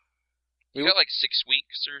 You got like 6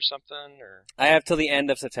 weeks or something, or I have till the end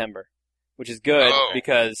of September, which is good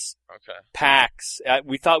because okay. PAX.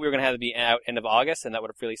 We thought we were gonna have to be out end of August, and that would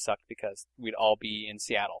have really sucked because we'd all be in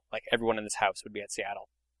Seattle. Like everyone in this house would be at Seattle.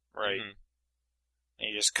 Right. Mhm. And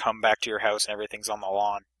you just come back to your house and everything's on the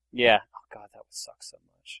lawn. Yeah. Oh God, that would suck so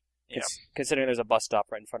much. Yeah. Considering there's a bus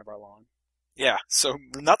stop right in front of our lawn. Yeah. So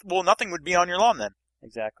nothing would be on your lawn then.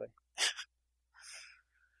 Exactly.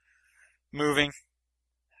 Moving.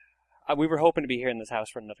 We were hoping to be here in this house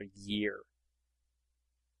for another year.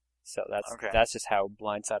 So that's just how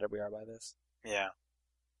blindsided we are by this. Yeah.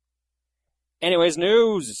 Anyways,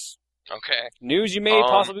 news. Okay. News you may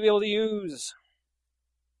possibly be able to use.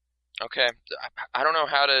 Okay. I don't know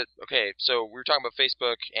how to... Okay, so we were talking about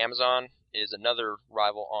Facebook. Amazon is another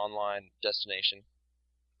rival online destination.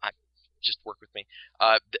 Just work with me.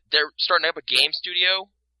 They're starting up a game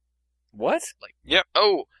studio. What? Yep.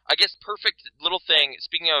 Oh, I guess perfect little thing.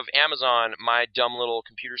 Speaking of Amazon, my dumb little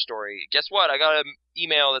computer story. Guess what? I got an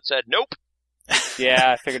email that said, nope.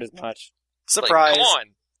 Yeah, I figured as much. Surprise. Like, come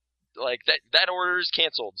on. Like, that order is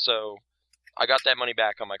canceled, so I got that money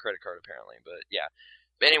back on my credit card, apparently. But, yeah.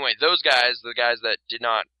 But anyway, those guys, the guys that did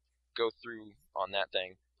not go through on that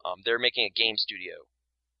thing, they're making a game studio.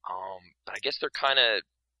 But I guess they're kind of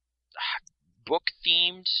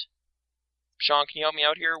book-themed. Sean, can you help me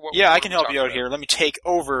out here? I can help you out here. Let me take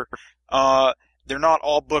over. They're not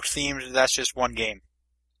all book themed. That's just one game.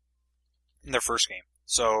 Their first game.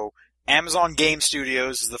 So, Amazon Game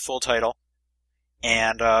Studios is the full title.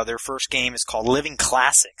 And their first game is called Living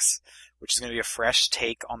Classics, which is going to be a fresh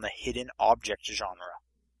take on the hidden object genre.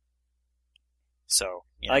 So,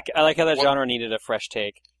 you know. I like how that genre needed a fresh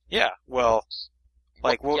take. Yeah, well,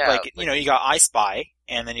 you got I Spy,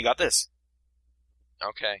 and then you got this.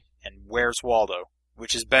 Okay. And Where's Waldo,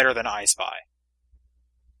 which is better than I Spy.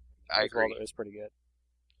 I agree. Waldo is pretty good.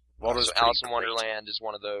 Waldo's Alice in Wonderland is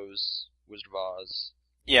one of those. Wizard of Oz.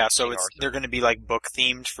 Yeah, so King Arthur. they're going to be like book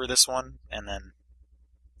themed for this one, and then,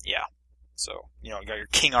 yeah. So, you got your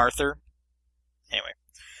King Arthur. Anyway,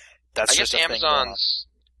 that's just a thing. I guess Amazon's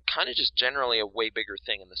kind of just generally a way bigger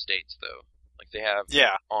thing in the States, though. Like, they have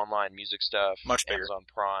online music stuff. Much bigger. Amazon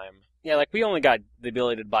Prime. Yeah, like, we only got the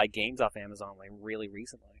ability to buy games off Amazon, like, really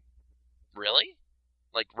recently. Really?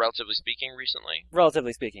 Like, relatively speaking, recently?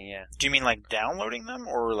 Relatively speaking, yeah. Do you mean, like, downloading them,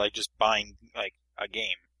 or, like, just buying, like, a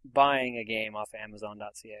game? Buying a game off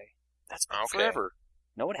Amazon.ca. That's been forever.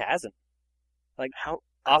 No, it hasn't. Like, how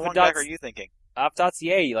long back are you thinking?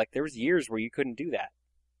 Off.ca, like, there was years where you couldn't do that.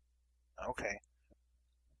 Okay.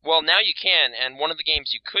 Well, now you can, and one of the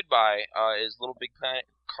games you could buy is Little Big Planet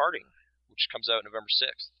Karting, which comes out November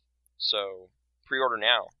 6th. So, pre-order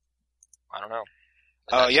now. I don't know.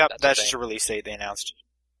 That's just a release date they announced.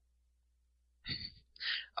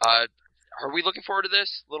 Are we looking forward to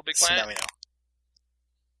this, Little Big Planet? Let me know.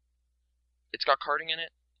 It's got karting in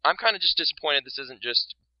it? I'm kind of just disappointed this isn't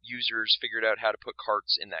just users figured out how to put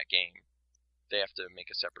karts in that game. They have to make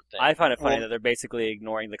a separate thing. I find it funny that they're basically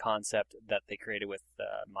ignoring the concept that they created with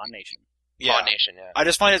Mod Nation. Yeah. Mod Nation, yeah. I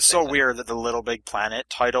just find it so weird that the Little Big Planet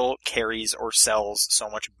title carries or sells so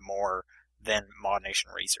much more than Mod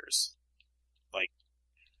Nation Racers. Like,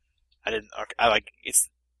 it's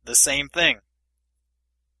the same thing.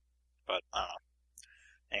 But, I don't know.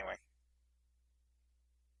 Anyway.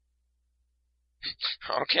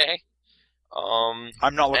 Okay.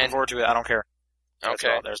 I'm not looking forward to it. I don't care.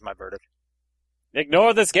 Okay. There's my verdict.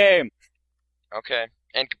 Ignore this game! Okay.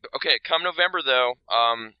 And, come November, though,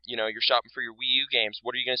 you're shopping for your Wii U games.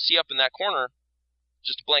 What are you going to see up in that corner?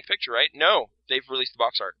 Just a blank picture, right? No. They've released the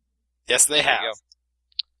box art. Yes, they have.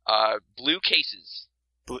 Blue cases.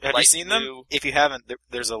 Have you seen them? If you haven't,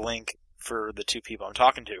 there's a link for the two people I'm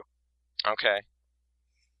talking to. Okay.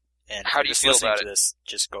 And how do you feel about it?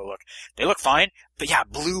 Just go look. They look fine, but yeah,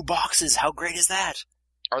 blue boxes. How great is that?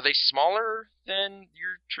 Are they smaller than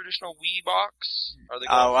your traditional Wii box? Are they?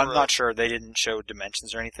 I'm not sure. They didn't show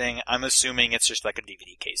dimensions or anything. I'm assuming it's just like a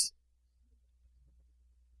DVD case.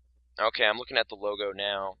 Okay, I'm looking at the logo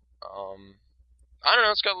now. I don't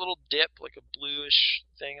know. It's got a little dip, like a bluish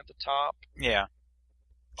thing at the top. Yeah.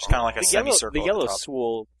 Just kind of like a semicircle. The yellow at the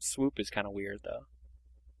top. swoop is kind of weird, though.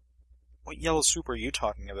 What yellow soup are you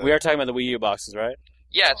talking about? We are talking about the Wii U boxes, right?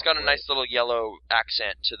 Yeah, it's got a right. nice little yellow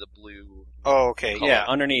accent to the blue. Oh, okay. Color. Yeah.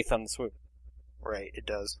 Underneath on the swoop. Right, it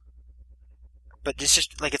does. But it's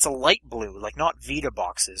just like it's a light blue, like not Vita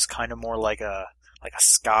boxes, kind of more like a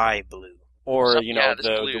sky blue. Or, Some- you know, yeah, this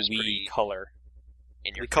the blue is Wii pretty color.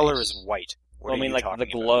 In your The color face. is white. What Well, I are mean, you like talking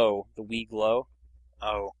the about? glow, the Wii glow.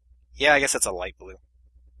 Oh, yeah, I guess that's a light blue.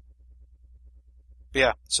 But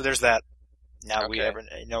yeah, so there's that. Now Okay.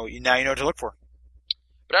 now you know what to look for.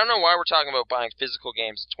 But I don't know why we're talking about buying physical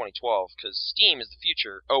games in 2012, because Steam is the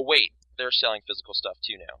future. Oh, wait, they're selling physical stuff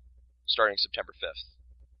too now, starting September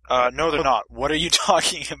 5th. No, they're not. What are you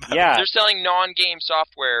talking about? Yeah. They're selling non-game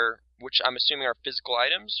software, which I'm assuming are physical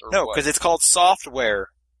items, or No, what? because it's called software.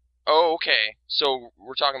 Oh, okay. So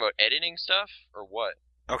we're talking about editing stuff, or what?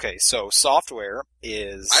 Okay, so software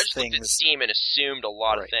is I just looked at things. Steam and assumed a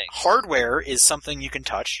lot of Right. things. Hardware is something you can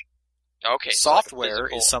touch. Okay. so like a Software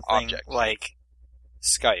physical is something object. like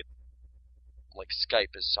Skype. Like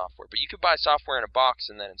Skype is software, but you could buy software in a box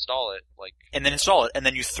and then install it. Like, And then install it, and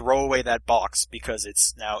then you throw away that box because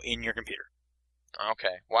it's now in your computer.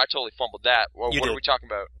 okay. Well, I totally fumbled that. Well, You what are did. we talking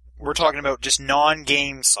about? We're talking about just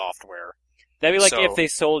non-game software. That'd be like So- if they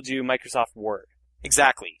sold you Microsoft Word.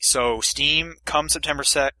 Exactly. So Steam, come September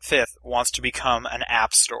 5th, wants to become an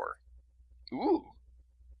app store. Ooh.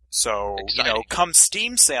 So, Exciting. come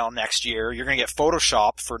Steam sale next year, you're going to get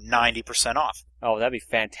Photoshop for 90% off. Oh, that'd be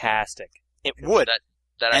fantastic. It would.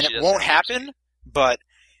 That And actually it does won't sound interesting. happen, but,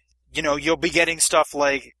 you'll be getting stuff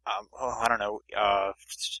like, I don't know,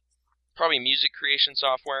 Probably music creation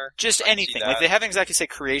software. just I can see anything. that. Like, they haven't exactly said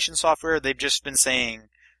creation software, they've just been saying,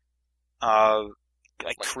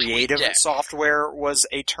 like creative TweetDeck. software was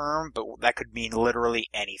a term, but that could mean literally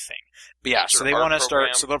anything. But yeah, Some so sort they of art want to start,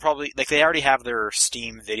 program. so they'll probably, like they already have their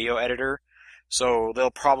Steam video editor, so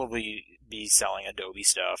they'll probably be selling Adobe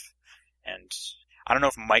stuff. And I don't know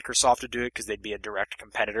if Microsoft would do it because they'd be a direct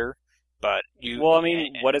competitor, but Well, I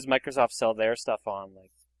mean, what does Microsoft sell their stuff on?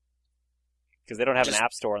 Like, because they don't have Just- an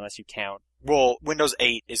app store unless you count. Well, Windows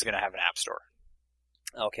 8 is going to have an app store.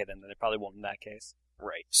 Okay, then they probably won't in that case.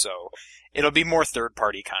 Right. So it'll be more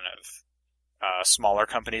third-party kind of smaller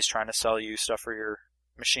companies trying to sell you stuff for your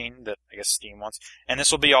machine that I guess Steam wants. And this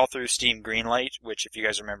will be all through Steam Greenlight, which, if you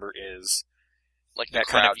guys remember, is Like the that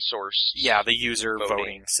kind of- crowdsource. the user Voting.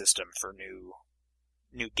 voting system for new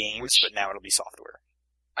games. Which- But now it'll be software.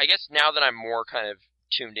 I guess now that I'm more kind of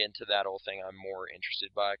tuned into that whole thing, I'm more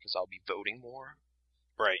interested by it because I'll be voting more.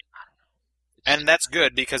 Right. It's And that's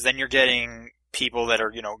good because then you're getting people that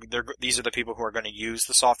are, these are the people who are going to use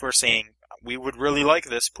the software saying, we would really like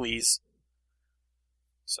this, please.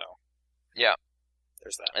 So. Yeah.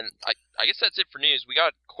 There's that. And I guess that's it for news. We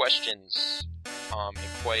got questions, and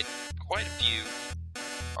quite a few.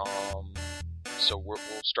 So we'll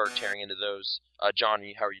start tearing into those. John,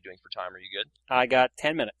 how are you doing for time? Are you good? I got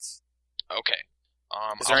 10 minutes. Okay.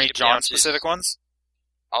 Is there I'll any skip down John specific ones?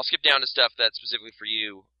 I'll skip down to stuff that's specifically for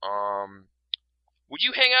you. Would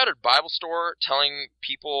you hang out at a Bible store telling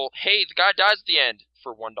people, "Hey, the guy dies at the end"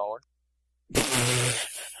 for $1?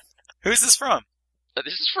 Who's this from?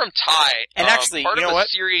 This is from Ty. And actually, part you of know a what?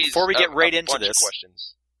 series Before we get of right a into bunch of this-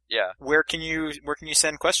 questions. Yeah. Where can you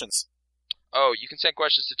send questions? Oh, you can send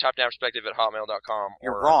questions to topdownperspective@hotmail.com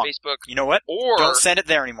You're or wrong. on Facebook, You know what? or Don't send it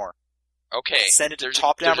there anymore. okay, Send it to there's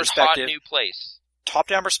Top Down there's a hot Perspective. new place.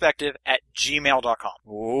 topdownperspective@gmail.com.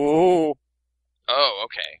 Ooh. Oh,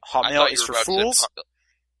 okay. I Hotmail thought you is were for about to say fools.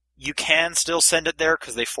 You can still send it there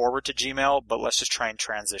because they forward to Gmail, but let's just try and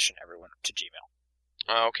transition everyone to Gmail.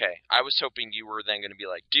 Oh, okay. I was hoping you were then going to be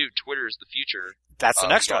like, dude, Twitter is the future. That's the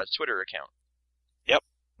next We got one. a Twitter account.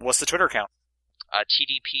 What's the Twitter account?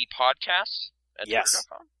 TDP Podcast at Yes.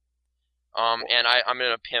 Twitter.com. And I'm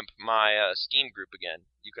going to pimp my Steam group again.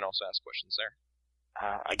 You can also ask questions there.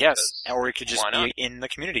 I guess. Because Or we could just why not? be in the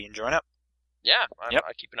community and join up. Yeah, Yep.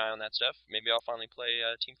 I keep an eye on that stuff. Maybe I'll finally play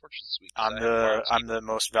Team Fortress this week. 'cause I'm I haven't played on Steam. the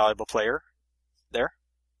most valuable player there.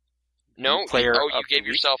 No, player you of the gave week?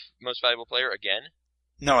 yourself most valuable player again?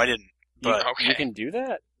 No, I didn't. But Okay. You can do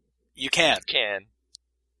that? you can. Can.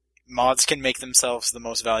 Mods can make themselves the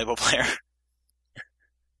most valuable player.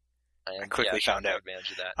 And, quickly yeah, found take out.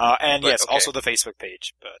 advantage of that. And But, yes, okay. also the Facebook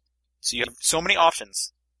page. But so you have so many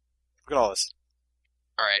options. Look at all this.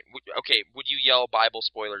 All right. Would you yell Bible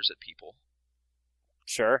spoilers at people?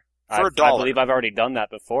 Sure. For I $1. believe I've already done that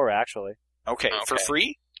before, actually. Okay, for Okay.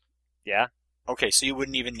 free? Yeah. Okay, so you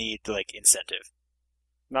wouldn't even need incentive,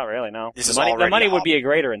 Not really, no. This the is money, already the money a would be a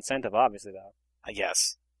greater incentive, obviously, though. I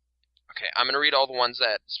guess. Okay, I'm going to read all the ones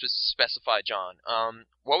that specify John.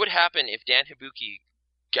 What would happen if Dan Hibuki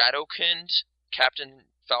Gadokind Captain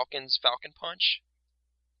Falcon's Falcon Punch?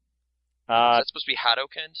 That's supposed to be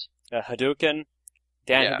Hadoken? Hadouken,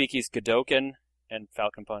 Dan Yeah. Hibiki's Godoken, and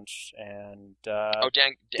Falcon Punch, and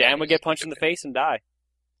Dan would is get punched in the Hadouken. face and die.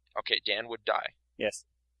 Okay, Dan would die. Yes.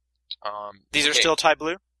 These are okay. still Ty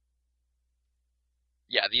Blue?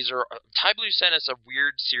 Yeah, these are... Ty Blue sent us a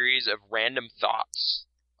weird series of random thoughts,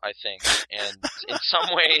 I think. And in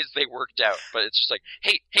some ways, they worked out. But it's just like,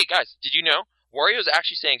 hey guys, did you know? Wario's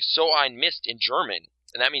actually saying, so ein Mist in German.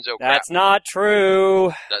 And that means, oh crap. That's not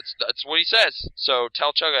true. That's what he says. So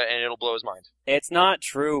tell Chugga and it'll blow his mind. It's not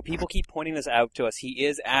true. People keep pointing this out to us. He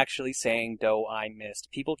is actually saying "Do I missed."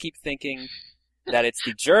 People keep thinking that it's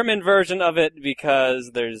the German version of it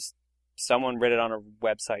because there's someone wrote it on a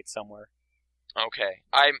website somewhere. Okay.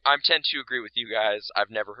 I tend to agree with you guys. I've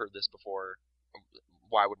never heard this before.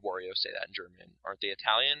 Why would Wario say that in German? Aren't they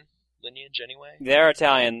Italian lineage anyway? They're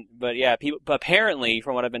Italian, but yeah, people. But apparently,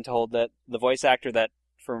 from what I've been told, that the voice actor that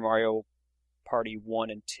for Mario Party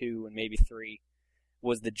 1 and 2 and maybe 3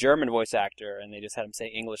 was the German voice actor, and they just had him say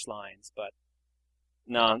English lines. But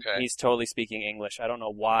no, Okay. he's totally speaking English. I don't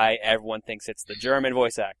know why everyone thinks it's the German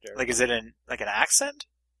voice actor. Like, is it an accent?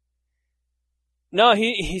 No,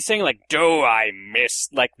 he's saying like "Do I miss"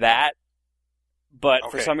 like that. But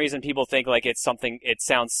for Okay. some reason, people think like it's something. It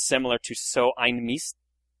sounds similar to "So ein Mist,"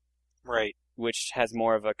 Right. which has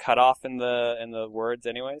more of a cutoff in the words,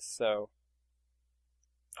 anyways. So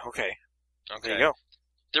Okay. Okay. There you go.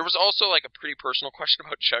 There was also like a pretty personal question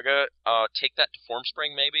about Chugga. Take that to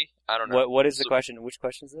Formspring, maybe? I don't know. what is the So- question? Which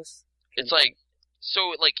question is this? It's like,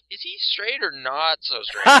 so like, is he straight or not so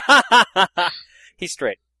straight? He's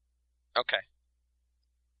straight. Okay.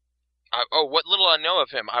 What little I know of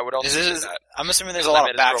him, I would also say that. I'm assuming there's a Because I lot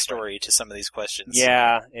of met his backstory to some of these questions.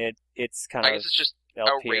 Yeah, it's kind I of guess it's just LPR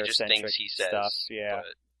outrageous centric things he says. stuff. Yeah.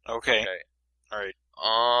 but- Okay. okay. All right.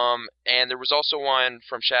 And there was also one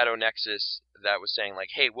from Shadow Nexus that was saying like,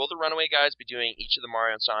 hey, will the Runaway guys be doing each of the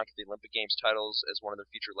Mario and Sonic at the Olympic Games titles as one of their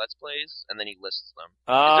future Let's Plays? And then he lists them.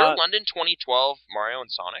 Is there a London 2012 Mario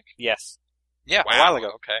and Sonic? Yes. Yeah, Wow. a while ago.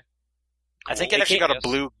 Okay. I think Cool. it actually got a Yes.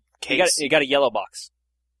 blue You got case. a yellow box.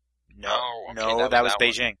 No, Oh, okay, no, that was that one.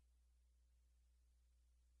 Beijing.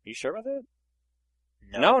 You sure about that?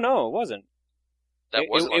 No. No, it wasn't. That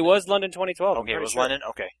was it London. was London 2012. I'm Okay, it pretty was sure. London.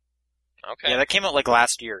 Okay. Okay. Yeah, that came out like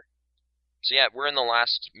last year. So yeah, we're in the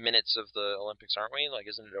last minutes of the Olympics, aren't we? Like,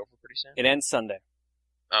 isn't it over pretty soon? It ends Sunday.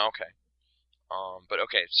 Oh, okay. But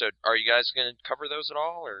okay, so are you guys gonna cover those at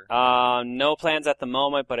all, or? No plans at the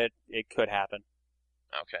moment, but it could happen.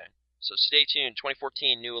 Okay. So stay tuned.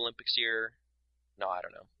 2014 new Olympics year. No, I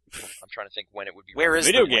don't know. I'm trying to think when it would be. Where is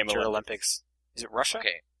Video the game Winter Olympics. Olympics? Is it Russia?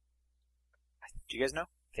 Okay. Do you guys know?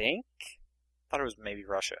 Think I thought it was maybe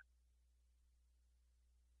Russia.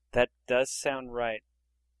 that does sound right.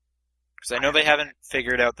 Because I know they haven't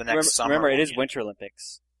figured out the next summer. Remember, it one is yet. Winter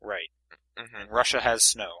Olympics. Right. hmm And Russia has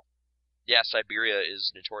snow. Yeah, Siberia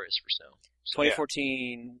is notorious for snow. So,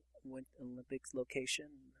 2014 Winter Olympics location.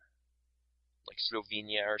 like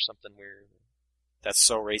Slovenia or something weird. That's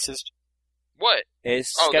so racist. What?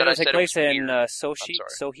 Is Oh, that I scheduled to said take it was place in weird.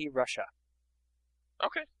 Sochi, Russia.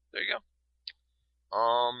 Okay, there you go.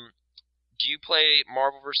 Do you play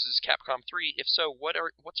Marvel vs. Capcom 3? If so,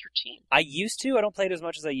 what's your team? I used to. I don't play it as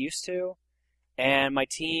much as I used to. And my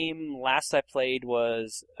team last I played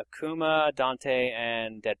was Akuma, Dante,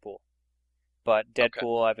 and Deadpool. But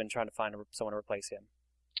Deadpool, I've been trying to find someone to replace him.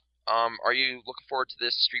 Are you looking forward to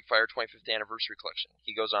this Street Fighter 25th Anniversary Collection?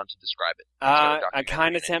 He goes on to describe it. It's got a I'm documentary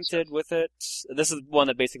kind in of it and tempted stuff. with it. This is one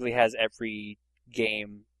that basically has every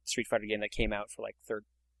game, Street Fighter game that came out for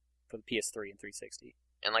for the PS3 and 360.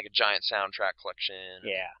 And like a giant soundtrack collection.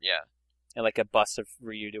 Yeah. Yeah. And like a bust of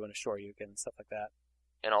Ryu doing a Shoryuken and stuff like that.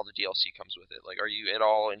 And all the DLC comes with it. Like, are you at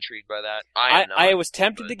all intrigued by that? I am not. I was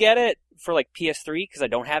tempted but- to get it for like PS3 because I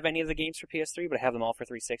don't have any of the games for PS3, but I have them all for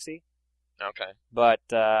 360. Okay. But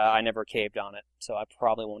I never caved on it, so I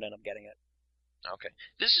probably won't end up getting it. Okay.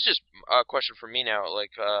 This is just a question for me now.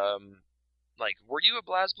 Like, were you a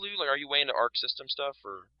BlazBlue? Like, are you way into Arc System stuff,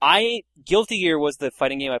 or? Guilty Gear was the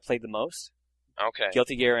fighting game I played the most. Okay.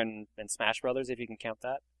 Guilty Gear and Smash Brothers, if you can count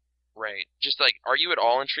that. Right. Just like, are you at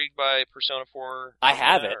all intrigued by Persona 4? I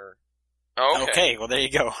have it. Or... Oh, okay. Well, there you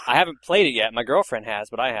go. I haven't played it yet. My girlfriend has,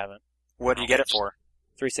 but I haven't. What do you get it for?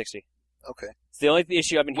 360. Okay. It's the only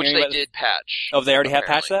issue I've been Which hearing they about. did patch. Oh, they already have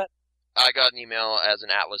patched apparently. that? I got an email as an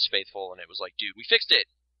Atlas faithful, and it was like, dude, we fixed it.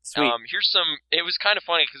 Sweet. It was kind of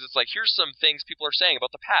funny because it's like, here's some things people are saying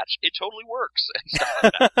about the patch. It totally works and stuff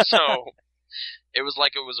like that. So it was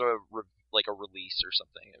like it was a release or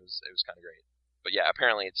something. It was kind of great. But yeah,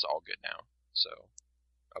 apparently it's all good now. So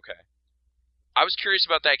okay. I was curious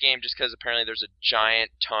about that game just because apparently there's a giant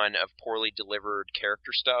ton of poorly delivered character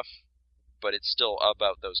stuff but it's still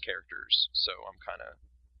about those characters. So I'm kind of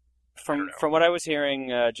From what I was hearing,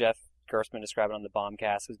 Jeff Gerstmann describe it on the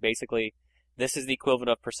Bombcast was basically this is the equivalent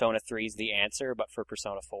of Persona 3's The Answer, but for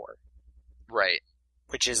Persona 4. right.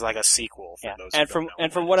 Which is like a sequel for Yeah, those. and who don't know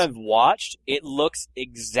and from what I've watched, it looks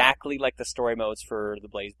exactly like the story modes for the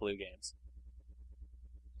Blaze Blue games.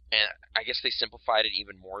 And I guess they simplified it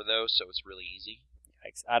even more though, so it's really easy.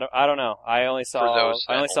 Yikes. I don't know. I only For saw those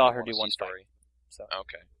that I only saw only her wanna do see one fight. story. So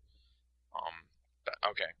Okay.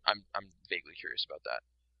 Okay. I'm vaguely curious about that.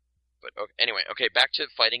 But okay, anyway, okay, back to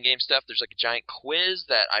fighting game stuff. There's like a giant quiz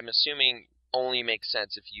that I'm assuming only makes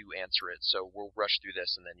sense if you answer it. So we'll rush through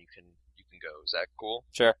this and then you can go. Is that cool?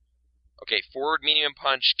 sure. Okay, forward medium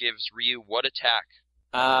punch gives Ryu what attack?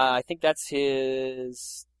 I think that's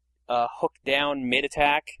his hook down mid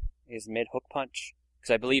attack, his mid hook punch.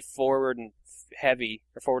 Because I believe forward and heavy,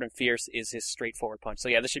 or forward and fierce is his straightforward punch. So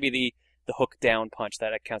yeah, this should be the hook down punch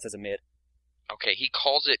that counts as a mid. Okay, he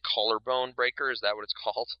calls it collarbone breaker. Is that what it's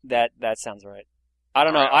called? That sounds right. I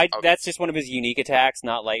don't know. Alright, That's just one of his unique attacks.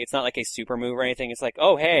 It's not like a super move or anything. It's like,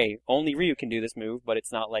 oh hey, only Ryu can do this move, but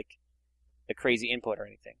it's not like a crazy input or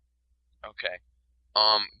anything. Okay.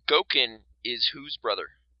 Gouken is whose brother?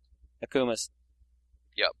 Akuma's.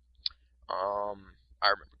 I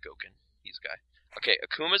remember Gouken. He's a guy. Okay,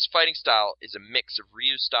 Akuma's fighting style is a mix of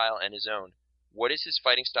Ryu's style and his own. What is his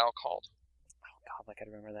fighting style called? Oh god, I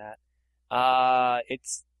gotta remember that. I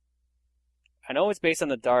know it's based on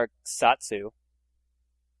the Dark Satsu.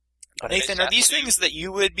 But Nathan, are these things that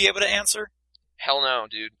you would be able to answer? Hell no,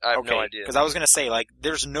 dude. I have no idea. Because I was going to say, like,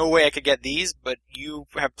 there's no way I could get these, but you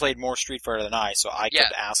have played more Street Fighter than I, so I could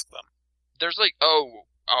ask them. There's like, oh,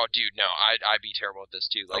 dude, no, I'd be terrible at this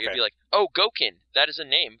too. Like, It'd be like, oh, Gouken, that is a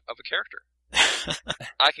name of a character.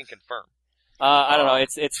 I can confirm. I don't know.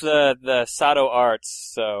 It's the Sato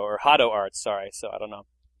Arts, or Hado Arts. Sorry, so I don't know.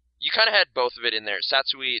 You kind of had both of it in there.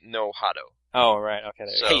 Satsui no Hado. Oh right, okay.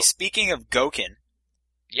 There you go. Hey, speaking of Gouken,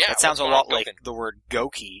 Yeah, that sounds a what's going on lot with like Gouken? the word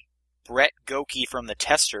Goki. Brett Goki from the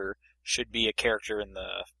Tester should be a character in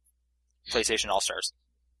the PlayStation All-Stars.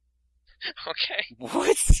 Okay.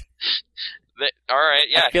 What? All right,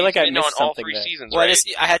 yeah. I feel like I he's been missed on all something 3 there. seasons, Well, right?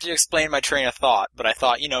 I had to explain my train of thought, but I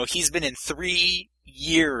thought, he's been in 3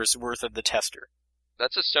 years worth of the Tester.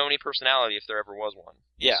 That's a Sony personality if there ever was one.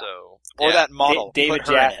 Yeah. So, Or yeah. that model. David Put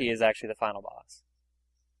her in Jaffe it. is actually the final boss.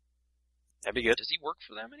 That'd be good. Does he work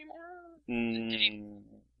for them anymore?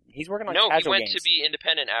 He's working on No, he casual went games. to be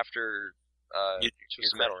independent after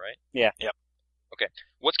Twisted Metal, right? Yeah. Yep. Okay.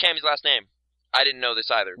 What's Cammy's last name? I didn't know this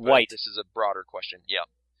either. But White. This is a broader question. Yeah.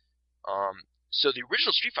 So the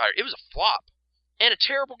original Street Fighter, it was a flop and a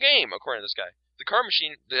terrible game, according to this guy.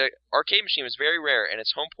 The arcade machine was very rare, and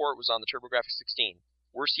its home port was on the TurboGrafx 16.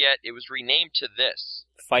 Worse yet, it was renamed to this.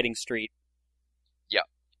 Fighting Street.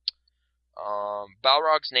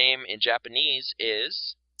 Balrog's name in Japanese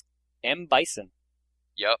is M. Bison.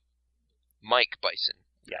 Mike Bison.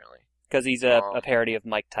 Yeah. Apparently. Because he's a parody of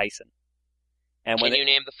Mike Tyson. And Can you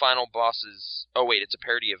name the final bosses? Oh wait, it's a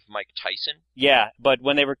parody of Mike Tyson. Yeah, but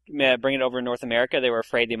when they were bringing it over in North America, they were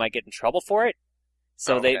afraid they might get in trouble for it.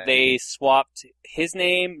 So Okay. they swapped his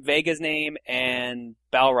name, Vega's name, and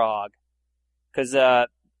Balrog. Because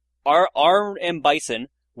our M. Bison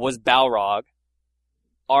was Balrog.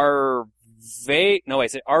 Our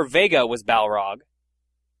Vega was Balrog.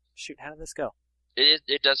 Shoot, how did this go?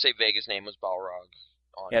 It does say Vega's name was Balrog.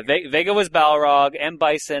 Yeah, Vega was Balrog, M.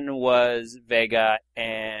 Bison was Vega,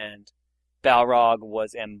 and Balrog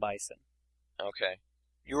was M. Bison. Okay.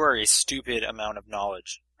 You are a stupid amount of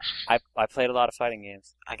knowledge. I played a lot of fighting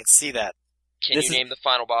games. I can see that. Can you name the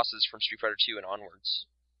final bosses from Street Fighter 2 and onwards?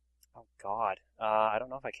 Oh God, I don't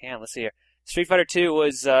know if I can. Let's see here. Street Fighter 2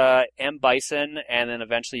 was M. Bison, and then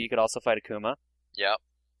eventually you could also fight Akuma.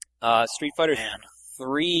 Yep. Street Fighter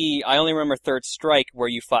 3, I only remember Third Strike where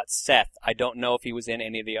you fought Seth. I don't know if he was in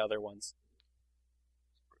any of the other ones.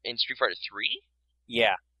 In Street Fighter 3?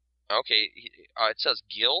 Yeah. Okay. It says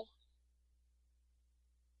Gil.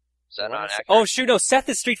 Is that not accurate? Oh shoot, no, Seth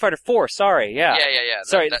is Street Fighter 4. Sorry, yeah. Yeah.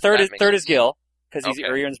 Sorry, third is Gil because he's Okay.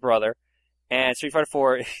 Urion's brother, and Street Fighter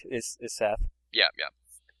 4 is Seth. Yeah.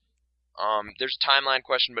 There's a timeline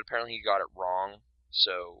question, but apparently he got it wrong,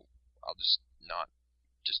 so I'll just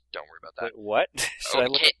don't worry about that. Wait, what? Should I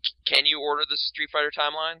look Can you order the Street Fighter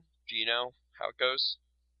timeline? Do you know how it goes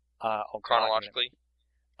chronologically?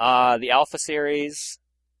 The Alpha Series,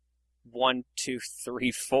 1, 2,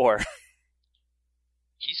 3, 4.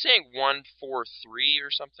 He's saying 1, 4, 3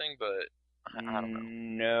 or something, but I don't know.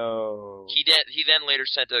 No. He then later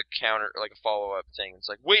sent a counter, like a follow-up thing. It's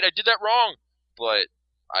like, wait, I did that wrong, but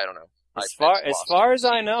I don't know. As I've lost far as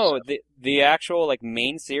I scenes, know, so. the actual like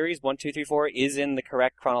main series 1, 2, 3, 4 is in the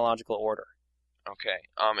correct chronological order. Okay.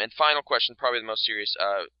 And final question, probably the most serious.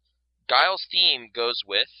 Guile's theme goes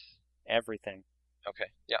with. Everything.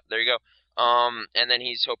 Okay. Yeah. There you go. And then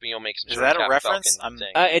he's hoping you'll make some Is sort that of a Captain reference? Falcon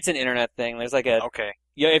thing. It's an internet thing. There's like a Okay.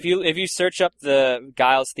 yeah. If you search up the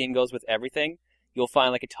Guile's theme goes with everything, you'll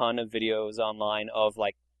find like a ton of videos online of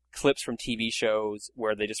like clips from TV shows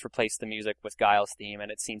where they just replace the music with Guile's theme,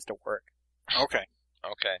 and it seems to work. Okay.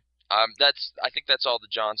 Okay. I think that's all the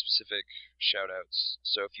John specific shout outs.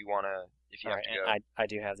 So if you have Alright, to go. and I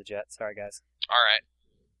do have the jet. Sorry, guys. All right.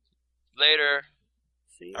 Later.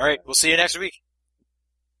 See. All right. We'll see you next week.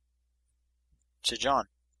 To John.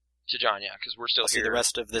 To John, yeah, because we're still I'll see here. the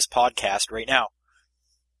rest of this podcast right now.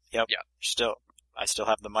 Yep. Yeah. I still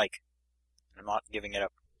have the mic. I'm not giving it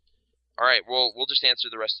up. All right. Well, we'll just answer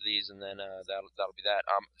the rest of these, and then that'll be that.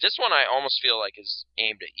 This one I almost feel like is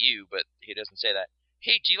aimed at you, but he doesn't say that.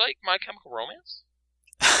 Hey, do you like My Chemical Romance?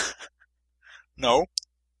 No.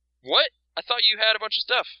 What? I thought you had a bunch of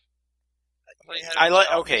stuff. I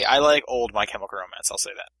like old My Chemical Romance. I'll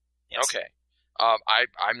say that. Yes. Okay.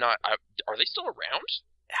 I'm not. Are they still around?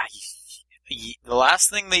 The last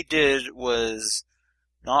thing they did was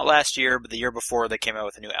not last year, but the year before they came out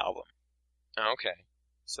with a new album. Oh, okay.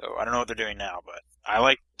 So I don't know what they're doing now, but I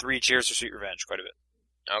like 3 Cheers for Sweet Revenge quite a bit.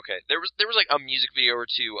 Okay. There was like a music video or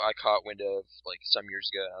two I caught wind of like some years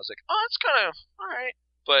ago, and I was like, oh, it's kind of all right.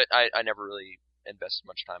 But I never really invested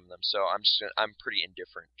much time in them, so I'm pretty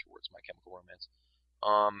indifferent towards My Chemical Romance.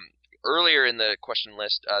 Earlier in the question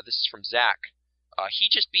list, this is from Zach. He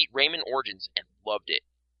just beat Rayman Origins and loved it.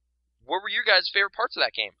 What were your guys' favorite parts of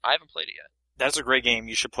that game? I haven't played it yet. That's a great game.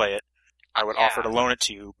 You should play it. I would offer to loan it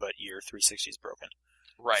to you, but your 360 is broken.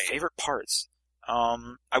 Right. Favorite parts?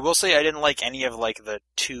 I will say I didn't like any of like the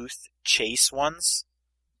Tooth Chase ones.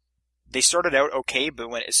 They started out okay, but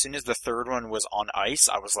as soon as the third one was on ice,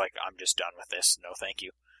 I was like, I'm just done with this. No, thank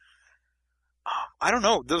you. I don't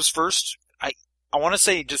know. Those first, I want to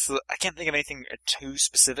say I can't think of anything too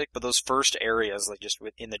specific, but those first areas, like just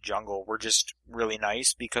in the jungle, were just really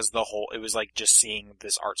nice because it was like just seeing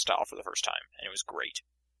this art style for the first time, and it was great.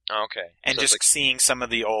 Okay. And So just seeing some of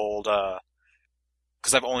the old,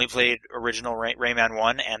 because I've only played original Rayman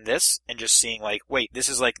 1 and this, and just seeing like, wait, this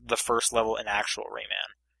is like the first level in actual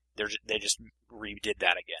Rayman. They just redid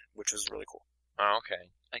that again, which was really cool. Oh,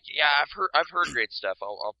 okay. Yeah, I've heard great stuff.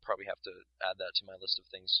 I'll probably have to add that to my list of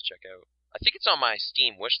things to check out. I think it's on my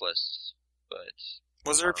Steam wish list, but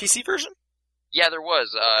Was there a PC version? yeah, there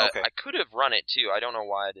was. Okay. I could have run it too. I don't know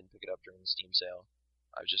why I didn't pick it up during the Steam sale.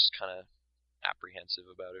 I was just kind of apprehensive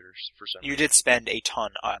about it, or for some You reason. did spend a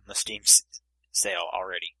ton on the Steam sale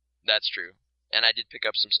already. That's true. And I did pick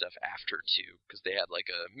up some stuff after too, because they had like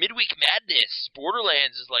a midweek madness.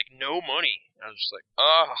 Borderlands is like no money. I was just like,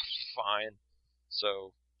 oh, fine.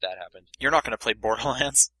 So that happened. You're not going to play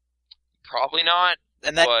Borderlands, Probably not.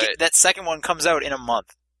 and But- that second one comes out in a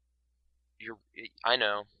month. I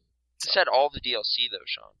know. This had all the DLC though,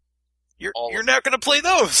 Sean. You're All of not going to play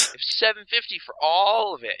those. It was $7.50 for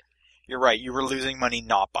all of it. You're right. You were losing money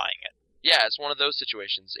not buying it. Yeah, it's one of those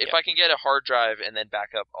situations. If Yeah. I can get a hard drive and then back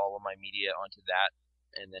up all of my media onto that,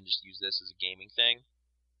 and then just use this as a gaming thing,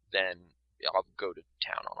 then I'll go to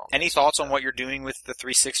town on all. Any this thoughts on stuff. what you're doing with the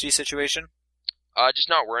 360 situation? Just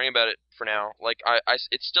not worrying about it for now. Like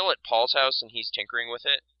it's still at Paul's house and he's tinkering with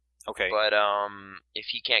it. Okay. But if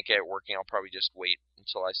he can't get it working, I'll probably just wait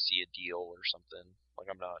until I see a deal or something. Like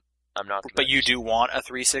I'm not. But you do want a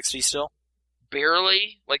 360 still?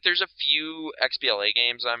 Barely. Like there's a few XBLA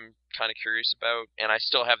games I'm kind of curious about, and I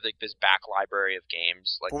still have like this back library of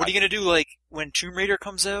games. Like But what are you going to do, like, when Tomb Raider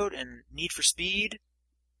comes out and Need for Speed?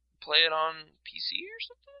 play it on PC or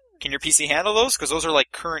something? Can your PC handle those? Because those are,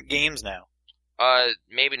 like, current games now.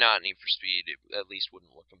 Maybe not Need for Speed. It at least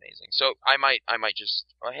wouldn't look amazing. So I might just.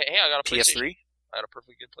 Hey, I got a PlayStation. PS3? I got a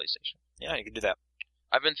perfectly good PlayStation. Yeah, you can do that.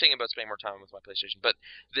 I've been thinking about spending more time with my PlayStation, but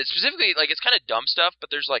specifically, like, it's kind of dumb stuff. But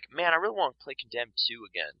there's like, man, I really want to play Condemned 2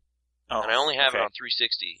 again, Oh, and I only have okay. it on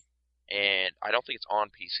 360, and I don't think it's on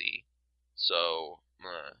PC. So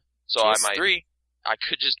PS3. I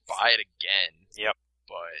could just buy it again. Yep.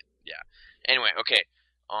 But yeah. Anyway, okay.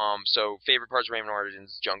 So favorite parts of Rayman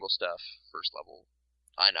Origins, jungle stuff, first level.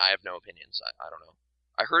 I have no opinions. I don't know.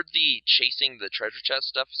 I heard the chasing the treasure chest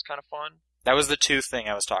stuff is kind of fun. That was the 2 thing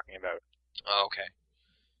I was talking about. Oh, okay.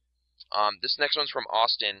 This next one's from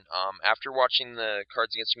Austin. After watching the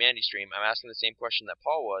Cards Against Humanity stream, I'm asking the same question that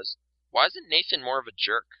Paul was. Why isn't Nathan more of a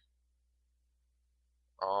jerk?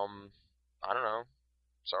 I don't know.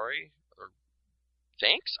 Sorry? Or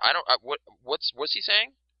thanks? I don't, what's he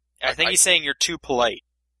saying? I think he's saying you're too polite.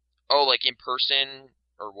 Oh, like in person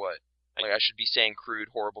or what? Like I should be saying crude,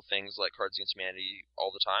 horrible things like Cards Against Humanity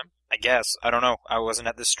all the time? I guess. I don't know. I wasn't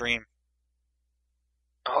at the stream.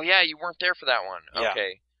 Oh yeah, you weren't there for that one. Yeah.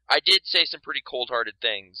 Okay. I did say some pretty cold-hearted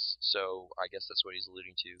things, so I guess that's what he's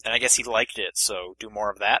alluding to. And I guess he liked it, so do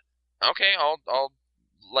more of that. Okay, I'll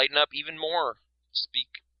lighten up even more.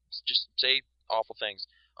 Just say awful things.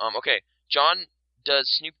 Okay, John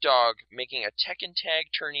does Snoop Dogg making a Tekken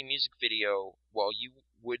Tag Tourney music video. Well,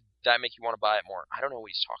 would that make you want to buy it more? I don't know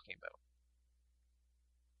what he's talking about.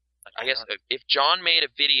 I guess if John made a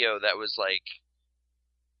video that was like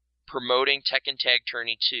promoting Tekken Tag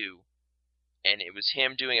Tourney 2, and it was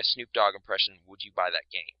him doing a Snoop Dogg impression, would you buy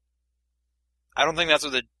that game? I don't think that's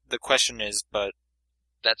what the question is, but...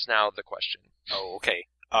 That's now the question. Oh, okay.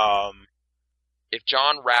 If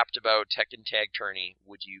John rapped about Tekken Tag Tourney,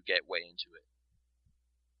 would you get way into it?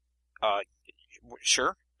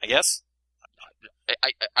 Sure, I guess.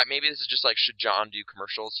 I maybe this is just like, should John do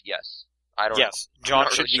commercials? Yes. I don't know. Yes, John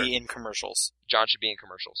not should really be sure. in commercials. John should be in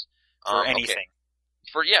commercials. For Okay. anything.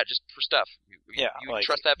 Just for stuff. You like,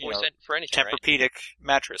 trust that voice for anything, right? Tempur-Pedic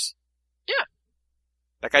mattress. Yeah.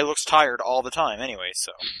 That guy looks tired all the time anyway,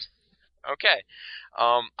 so... Okay.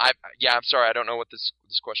 I'm sorry, I don't know what this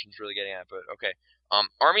question's really getting at, but okay.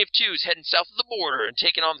 Army of Two's heading south of the border and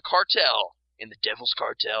taking on the cartel in the Devil's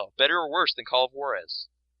Cartel. Better or worse than Call of Juarez?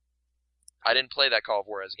 I didn't play that Call of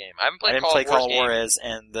Juarez game. I haven't played Call of game. Juarez,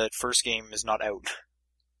 and the first game is not out.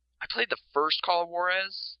 I played the first Call of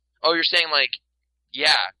Juarez? Oh, you're saying like,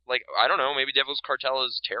 yeah, like, I don't know, maybe Devil's Cartel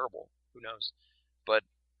is terrible. Who knows? But,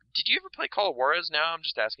 did you ever play Call of Juarez now? I'm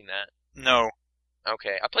just asking that. No.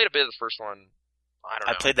 Okay, I played a bit of the first one. I don't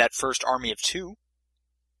know. I played that first Army of Two.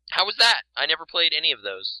 How was that? I never played any of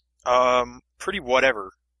those. Pretty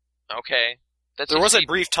whatever. Okay. There was a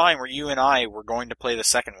brief time where you and I were going to play the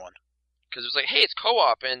second one. Because it was like, hey, it's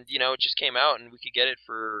co-op, and, it just came out, and we could get it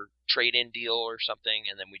for trade-in deal or something,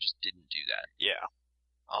 and then we just didn't do that. Yeah.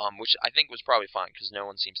 Which I think was probably fine, because no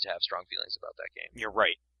one seems to have strong feelings about that game. You're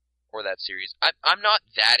right. Or that series. I'm not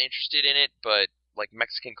that interested in it, but, like,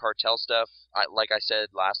 Mexican cartel stuff, like I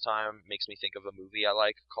said last time, makes me think of a movie I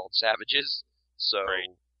like called Savages. So,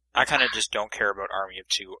 right. I kind of just don't care about Army of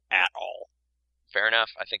Two at all. Fair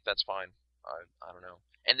enough. I think that's fine. I don't know.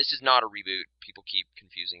 And this is not a reboot. People keep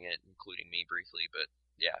confusing it, including me briefly, but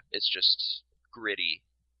yeah, it's just gritty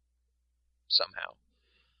somehow.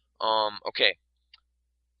 Okay.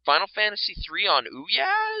 Final Fantasy 3 on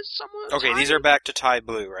Ouya is somewhat... Okay, these are back to Thai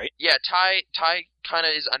Blue, right? Yeah, Ty kind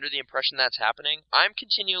of is under the impression that's happening. I'm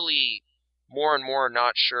continually more and more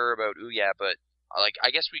not sure about Ouya, but like I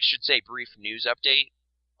guess we should say brief news update.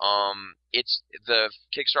 It's the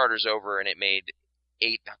Kickstarter's over and it made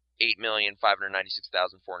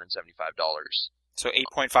 $8,596,475. So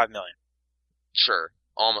 $8.5 million. Sure,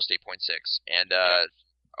 almost 8.6, and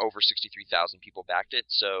over 63,000 people backed it.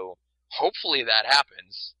 So hopefully that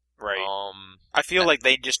happens. Right. I feel like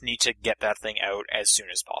they just need to get that thing out as soon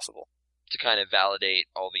as possible to kind of validate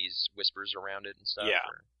all these whispers around it and stuff. Yeah.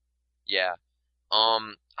 Yeah. I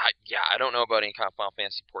don't know about any kind of Final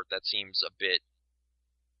Fantasy port. That seems a bit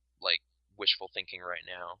like wishful thinking right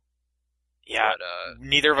now. Yeah. But,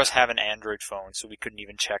 neither of us have an Android phone, so we couldn't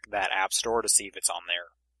even check that app store to see if it's on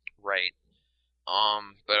there. Right.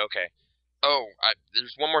 But okay. Oh,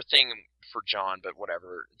 there's one more thing for John, but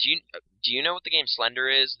whatever. Do you know what the game Slender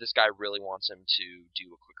is? This guy really wants him to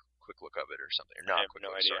do a quick look of it or something. Or not I have quick no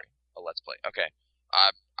look, idea. sorry. A let's play. Okay.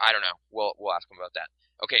 I don't know. We'll ask him about that.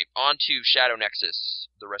 Okay, on to Shadow Nexus.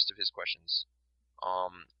 The rest of his questions.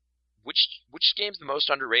 Which game's the most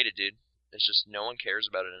underrated, dude? It's just no one cares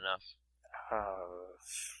about it enough.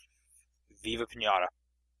 Viva Pinata.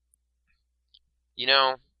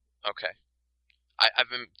 Okay. I've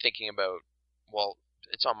been thinking about. Well,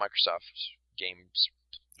 it's on Microsoft Games.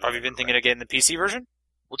 Have you been thinking of getting the PC version?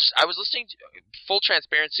 Well, I was listening to full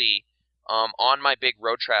transparency. On my big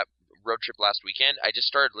road trip last weekend, I just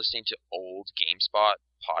started listening to old GameSpot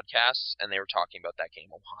podcasts, and they were talking about that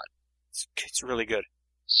game a lot. It's really good.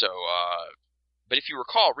 So, but if you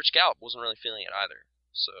recall, Rich Gallup wasn't really feeling it either.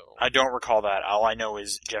 So I don't recall that. All I know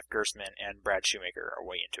is Jeff Gerstmann and Brad Shoemaker are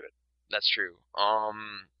way into it. That's true.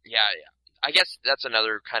 Yeah. I guess that's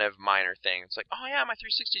another kind of minor thing. It's like, oh yeah, my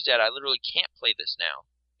 360's dead. I literally can't play this now.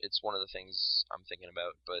 It's one of the things I'm thinking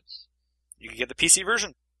about, but you can get the PC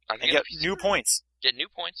version. I can get new points. Get new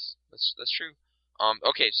points. That's true.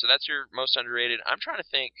 Okay, so that's your most underrated. I'm trying to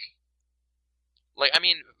think.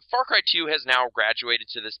 Far Cry 2 has now graduated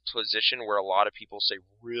to this position where a lot of people say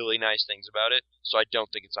really nice things about it, so I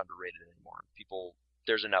don't think it's underrated anymore.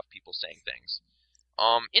 There's enough people saying things.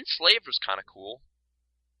 Enslaved was kind of cool.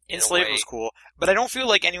 Enslaved was cool, but I don't feel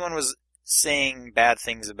like anyone was saying bad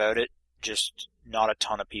things about it. Just not a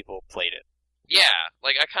ton of people played it. Yeah,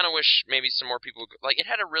 like I kind of wish maybe some more people like it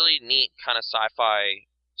had a really neat kind of sci-fi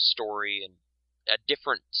story and a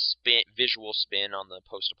different visual spin on the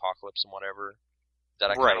post-apocalypse and whatever that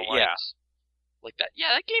I kind of liked. Yeah. Like that.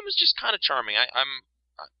 Yeah, that game was just kind of charming.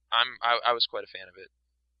 I was quite a fan of it.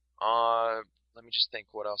 Let me just think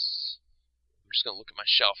what else. I'm just gonna look at my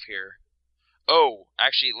shelf here. Oh,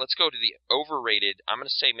 actually, let's go to the overrated. I'm gonna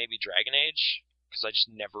say maybe Dragon Age because I just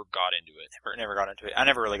never got into it. Never got into it. I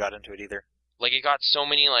never really got into it either. Like it got so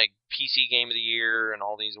many like PC Game of the Year and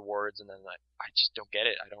all these awards, and then I just don't get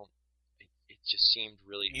it. It just seemed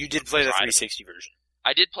really. You did play the 360 version.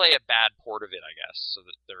 I did play a bad port of it, I guess, so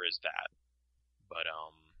that there is that. But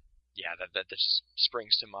yeah, that just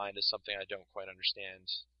springs to mind as something I don't quite understand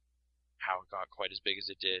how it got quite as big as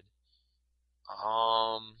it did.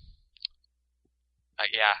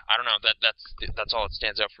 Yeah, I don't know. That's all that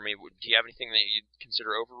stands out for me. Do you have anything that you'd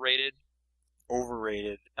consider overrated?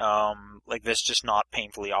 Overrated. Like this, just not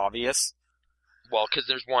painfully obvious. Well, because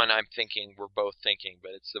there's one we're both thinking,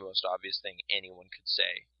 but it's the most obvious thing anyone could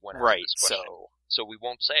say when asked right, this question. So we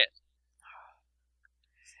won't say it.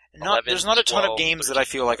 There's not a ton 12, of games 13. that I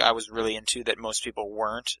feel like I was really into that most people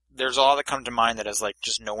weren't. There's a lot that come to mind that is like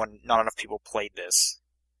just not enough people played this.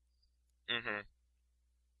 Mm-hmm.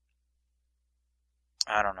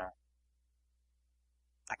 I don't know.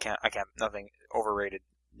 I can't, nothing overrated,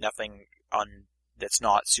 nothing that's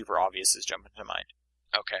not super obvious is jumping to mind.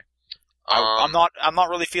 Okay. I'm not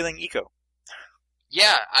really feeling Eco.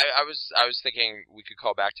 Yeah, I was thinking we could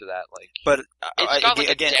call back to that, like, but it's got like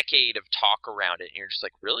a decade of talk around it, and you're just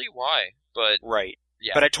like, really? Why? But right.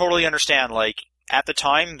 Yeah. But I totally understand. Like at the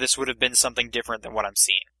time, this would have been something different than what I'm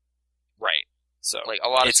seeing. Right. So like a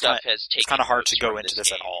lot of stuff has taken. It's kind of hard to go from into this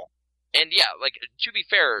game. at all. And yeah, like to be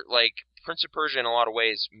fair, like Prince of Persia in a lot of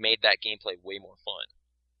ways made that gameplay way more fun.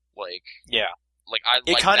 Like yeah. Like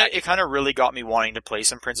it kind of really got me wanting to play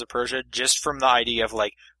some Prince of Persia just from the idea of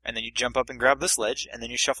like, and then you jump up and grab this ledge, and then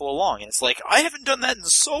you shuffle along, and it's like I haven't done that in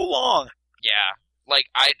so long. Yeah, like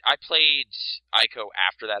I played Eco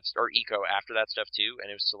after that stuff too,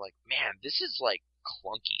 and it was so like, man, this is like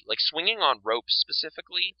clunky. Like swinging on ropes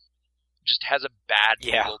specifically just has a bad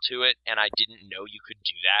feel to it, and I didn't know you could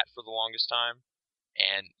do that for the longest time.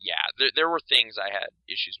 And yeah, there were things I had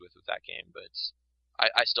issues with that game, but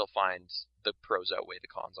I still find the pros outweigh the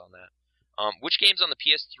cons on that. Which games on the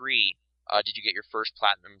PS3 did you get your first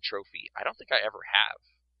platinum trophy? I don't think I ever have.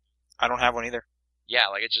 I don't have one either. Yeah,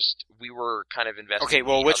 like we were kind of investing. Okay,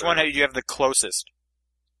 well, which one do you have the closest?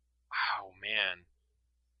 Oh man.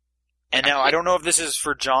 And now I don't know if this is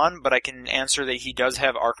for John, but I can answer that he does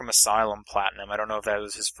have Arkham Asylum platinum. I don't know if that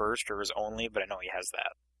was his first or his only, but I know he has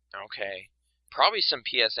that. Okay. Probably some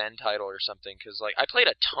PSN title or something, because like I played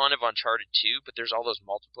a ton of Uncharted 2, but there's all those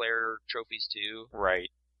multiplayer trophies too. Right.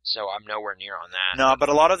 So I'm nowhere near on that. No, but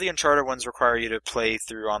a lot of the Uncharted ones require you to play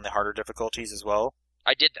through on the harder difficulties as well.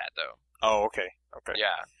 I did that though. Oh, okay.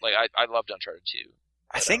 Yeah, like I loved Uncharted 2.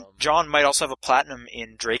 I think John might also have a platinum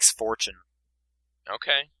in Drake's Fortune.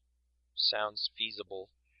 Okay. Sounds feasible.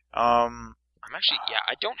 I'm actually,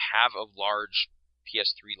 I don't have a large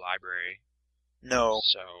PS3 library. No.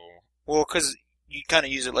 So. Well, because you kind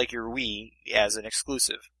of use it like your Wii as an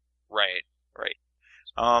exclusive. Right.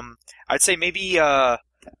 I'd say maybe, what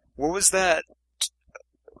was that,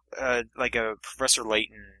 like a Professor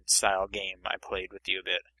Layton style game I played with you a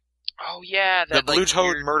bit? Oh yeah, the Blue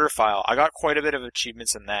Toad Murder File. I got quite a bit of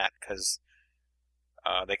achievements in that, because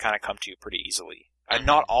they kind of come to you pretty easily.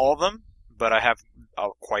 Not all of them, but I have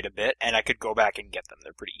quite a bit, and I could go back and get them.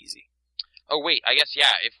 They're pretty easy. Oh wait, I guess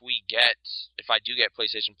yeah. If I do get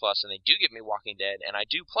PlayStation Plus and they do give me Walking Dead and I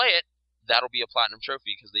do play it, that'll be a platinum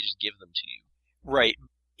trophy because they just give them to you. Right,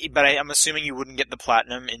 but I'm assuming you wouldn't get the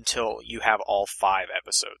platinum until you have all 5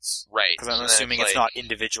 episodes. Right, because I'm assuming it's not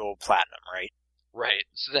individual platinum, right? Right.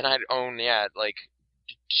 So then I'd own like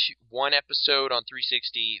 1 episode on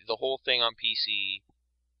 360, the whole thing on PC,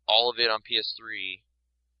 all of it on PS3.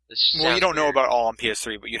 Well, you don't know about all on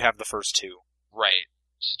PS3, but you'd have the first 2. Right.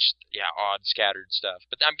 So just, odd, scattered stuff.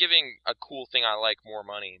 But I'm giving a cool thing I like more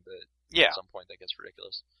money, but at some point that gets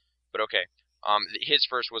ridiculous. But okay. His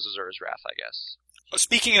first was Azura's Wrath, I guess.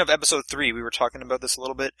 Speaking of episode 3, we were talking about this a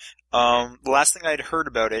little bit. The last thing I'd heard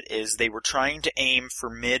about it is they were trying to aim for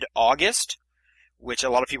mid-August, which a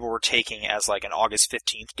lot of people were taking as like an August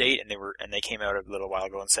 15th date, and they came out a little while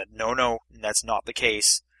ago and said, no, that's not the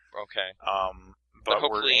case. Okay. But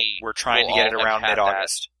we're trying to get it around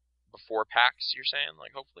mid-August. Before PAX, you're saying?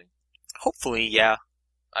 Like, hopefully? Hopefully, yeah.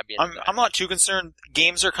 I'd be I'm not too concerned.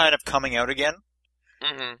 Games are kind of coming out again.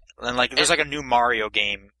 Mm-hmm. And like, there's like a new Mario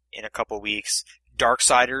game in a couple weeks.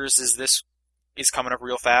 Darksiders is coming up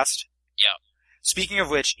real fast. Yeah. Speaking of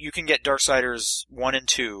which, you can get Darksiders 1 and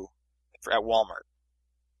 2 at Walmart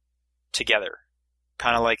together.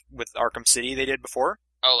 Kind of like with Arkham City they did before.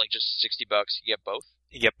 Oh, like just $60, you get both?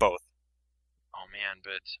 You get both. Oh man,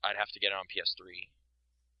 but I'd have to get it on PS3.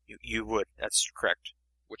 You would. That's correct.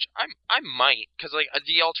 Which I might, because like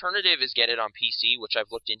the alternative is get it on PC, which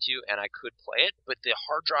I've looked into, and I could play it, but the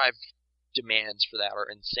hard drive demands for that are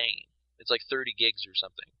insane. It's like 30 gigs or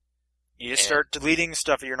something. You just start deleting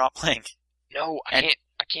stuff that you're not playing. No, I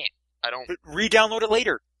can't. I don't. But re-download it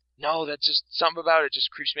later. No, that's just something about it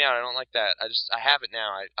just creeps me out. I don't like that. I have it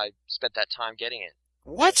now. I spent that time getting it.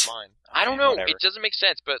 What? It's mine. I don't know. Whatever. It doesn't make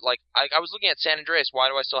sense, but like I was looking at San Andreas. Why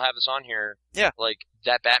do I still have this on here? Yeah. Like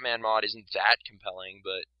that Batman mod isn't that compelling,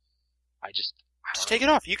 but I just take it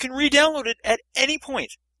off. You can re-download it at any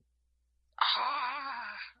point.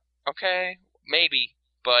 Okay, maybe,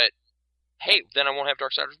 but hey, then I won't have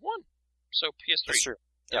Darksiders 1. So PS3. That's true.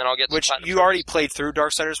 And then I'll get Which some you already played through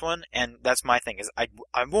Darksiders 1, and that's my thing, is I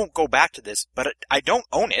won't go back to this, but I don't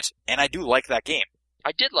own it, and I do like that game.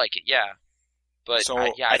 I did like it, yeah. But So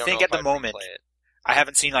I don't think know at the if I'd moment, replay it. I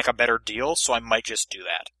haven't seen like a better deal, so I might just do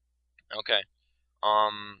that. Okay.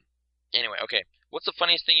 Anyway, okay. What's the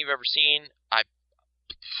funniest thing you've ever seen? I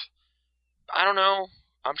don't know.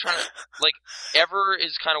 I'm trying to like ever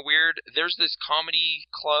is kind of weird. There's this comedy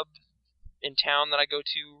club in town that I go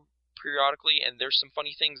to periodically, and there's some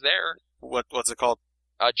funny things there. What's it called?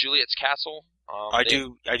 Juliet's Castle. I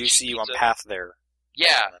do see you on Path there.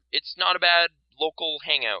 Yeah, it's not a bad local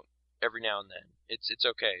hangout every now and then. It's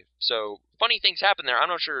okay. So funny things happen there. I'm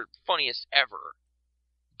not sure funniest ever,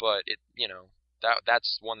 but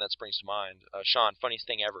that's one that springs to mind. Sean, funniest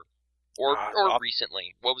thing ever, or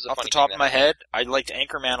recently? What was the off funny the top thing of my head? I liked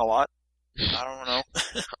Anchorman a lot. I don't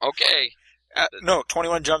know. Okay. No,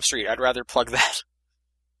 21 Jump Street. I'd rather plug that.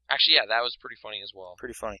 Actually, yeah, that was pretty funny as well.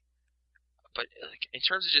 Pretty funny. But like in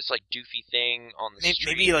terms of just like doofy thing on the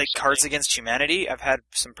street, maybe like Cards Against Humanity. I've had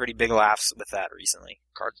some pretty big laughs with that recently.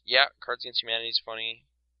 Cards Against Humanity is funny.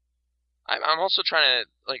 I'm also trying to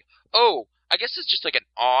like. I guess it's just like an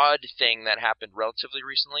odd thing that happened relatively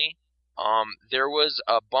recently. There was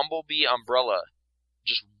a bumblebee umbrella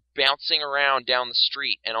just bouncing around down the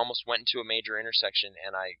street and almost went into a major intersection,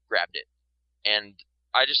 and I grabbed it. And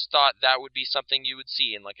I just thought that would be something you would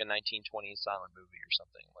see in like a 1920s silent movie or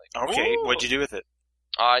something. Like, okay, ooh. What'd you do with it?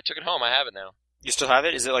 I took it home. I have it now. You still have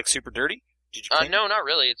it? Is it like super dirty? Did you clean No, not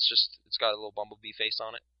really. It's got a little bumblebee face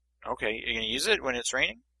on it. Okay, you gonna use it when it's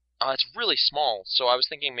raining? It's really small, so I was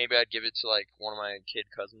thinking maybe I'd give it to like one of my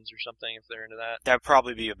kid cousins or something if they're into that. That'd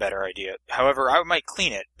probably be a better idea. However, I might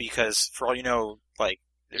clean it because, for all you know, like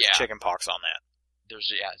there's chicken pox on that. It's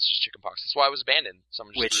just chicken pox. That's why it was abandoned.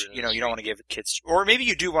 Someone just Which threw it in you the don't want to give kids, or maybe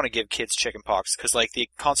you do want to give kids chicken pox because like the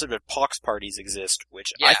concept of pox parties exist,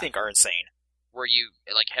 which I think are insane. Where you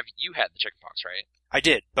you had the chicken pox, right? I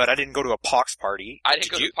did, but I didn't go to a pox party. I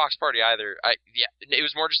didn't go to a pox party either. It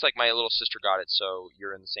was more just like my little sister got it, so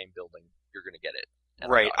you're in the same building, you're gonna get it.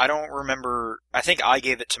 Right. I don't remember. I think I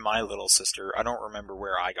gave it to my little sister. I don't remember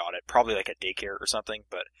where I got it. Probably like a daycare or something.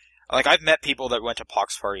 But like I've met people that went to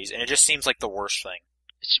pox parties, and it just seems like the worst thing.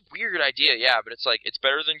 It's a weird idea, yeah, but it's like it's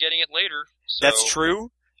better than getting it later. So. That's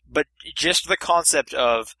true, but just the concept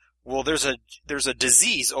of there's a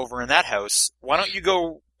disease over in that house. Why don't you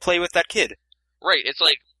go play with that kid? Right. It's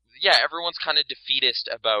like everyone's kind of defeatist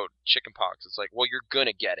about chickenpox. It's like, well, you're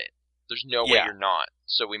gonna get it. There's no way you're not.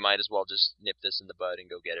 So we might as well just nip this in the bud and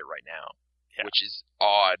go get it right now. Yeah. Which is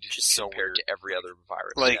odd compared to every other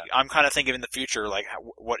virus. Like I'm kind of thinking in the future, like,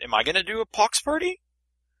 what am I gonna do? A pox party?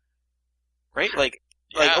 Right?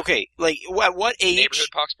 Okay, at what age neighborhood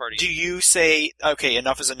pox party. Do you say, okay,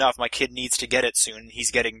 enough is enough, my kid needs to get it soon,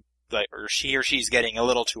 he's getting, or she's getting a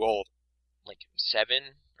little too old? Like 7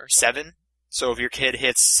 or something? 7? So if your kid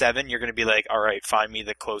hits 7, you're gonna be like, alright, find me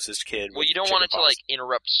the closest kid. Well, you don't want it to,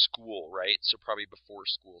 interrupt school, right? So probably before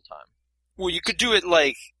school time. Well, you could do it,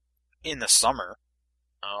 in the summer.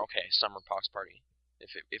 Oh, okay, summer pox party.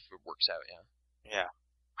 If it works out, yeah. Yeah.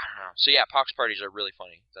 I don't know. So yeah, pox parties are really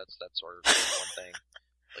funny. That's sort of one thing.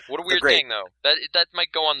 Like, what a weird thing, though. That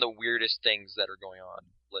might go on the weirdest things that are going on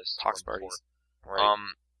list. Pox parties. Right.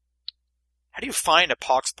 How do you find a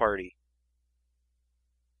pox party?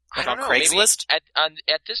 I don't on know, Craigslist? At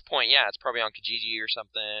this point, yeah, it's probably on Kijiji or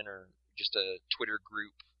something, or just a Twitter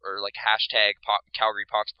group, or like hashtag Calgary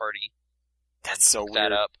Pox Party. That's so weird.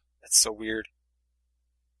 That up. That's so weird.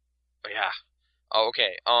 But yeah. Oh,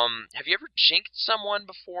 okay. Have you ever jinked someone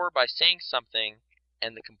before by saying something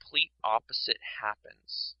and the complete opposite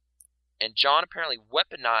happens? and John apparently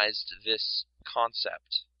weaponized this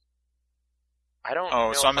concept. I don't know.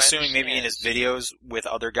 Oh, so I'm if I assuming maybe in his understand. videos with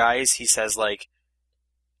other guys, he says, like,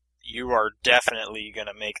 you are definitely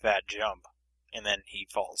gonna make that jump. And then he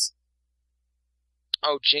falls.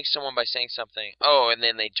 Oh, jinx someone by saying something. Oh, and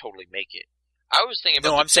then they totally make it. I was thinking about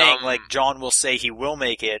No, the I'm saying, dumb- like, John will say he will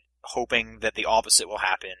make it, hoping that the opposite will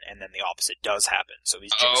happen, and then the opposite does happen. So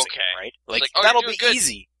he's jinxing Okay. it, right? It's Like, like, oh, that'll you're be doing good.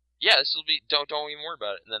 easy. Yeah, this will be. Don't even worry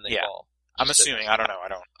about it. And then they Yeah. fall. I'm Just assuming. so- I don't know. I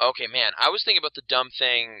don't. Okay, man. I was thinking about the dumb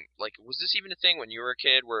thing. Like, was this even a thing when you were a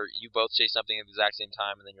kid, where you both say something at the exact same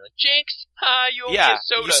time, and then you're like, "Jinx, ha! You owe me Yeah, a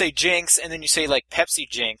soda." you say jinx, and then you say, like, Pepsi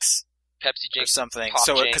jinx Pepsi or jinx. something. Pop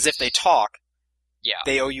So, jinx. because if they talk, Yeah,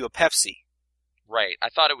 they owe you a Pepsi. right. I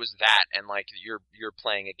thought it was that, and like you're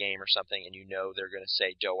playing a game or something, and you know they're gonna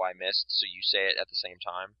say "Doe, I missed," so you say it at the same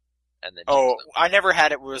time, and then Oh, jinx them. I never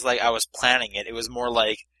had it where it was like I was planning it. It was more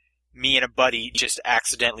like me and a buddy just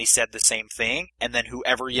accidentally said the same thing, and then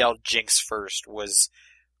whoever yelled jinx first was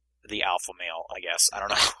the alpha male, I guess. I don't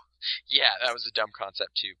know. Yeah, that was a dumb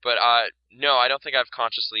concept too. But no, I don't think I've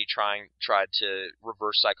consciously tried to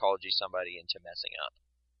reverse psychology somebody into messing up.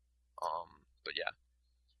 But yeah.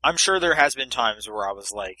 I'm sure there has been times where I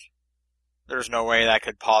was like, there's no way that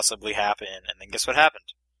could possibly happen, and then guess what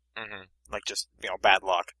happened? Mm-hmm. Like, just, bad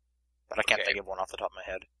luck. But I can't Okay. think of one off the top of my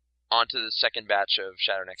head. On to the second batch of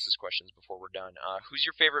Shadow Nexus questions before we're done. Who's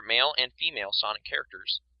your favorite male and female Sonic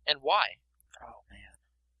characters, and why? Oh, man.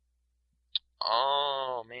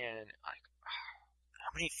 Oh man, How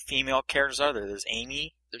many female characters are there? There's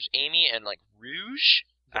Amy. there's Amy and like Rouge.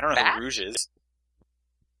 I don't know bat? who Rouge is.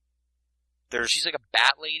 There's... She's like a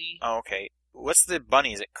bat lady. Oh, okay. What's the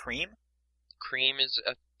bunny? Is it Cream? Cream is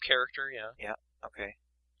a character, yeah. Okay.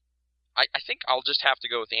 I think I'll just have to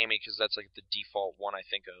go with Amy because that's like the default one I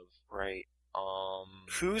think of. Right. Um,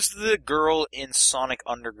 Who's the girl in Sonic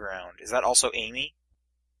Underground? Is that also Amy?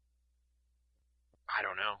 I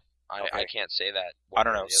don't know. I Okay. can't say that. I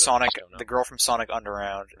don't know. Sonic, Don't know. the girl from Sonic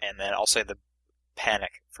Underground, and then I'll say the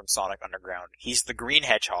Panic from Sonic Underground. He's the green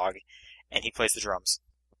hedgehog, and he plays the drums.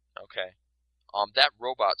 Okay. That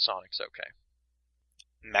robot Sonic's okay.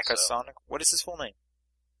 Mecha So- Sonic? What is his full name?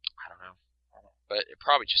 I don't know. But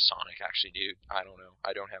probably just Sonic, actually, dude. I don't know.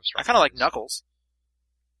 I don't have strong I kind of like feelings. Knuckles.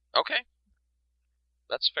 Okay.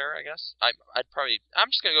 That's fair, I guess. I'm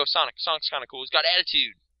just gonna go Sonic. Sonic's kind of cool. He's got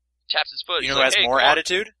attitude. Taps his foot. You He's know who like, has hey, more come on.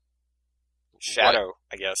 attitude? Shadow,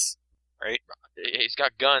 I guess. He's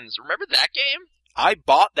got guns. Remember that game? I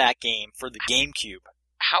bought that game for the GameCube.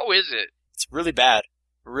 How is it? It's really bad.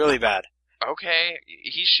 Really bad. Okay,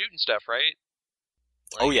 he's shooting stuff, right?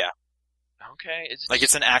 Oh yeah. Okay, is it Like,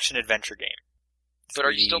 it's an action-adventure game. But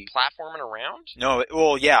are you 3D. still platforming around? No,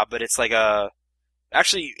 well, yeah, but it's like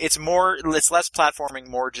actually, it's less platforming,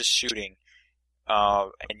 more just shooting.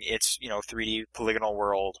 And it's, 3D polygonal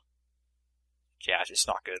world. Yeah, it's just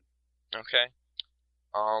not good. Okay.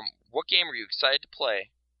 What game were you excited to play,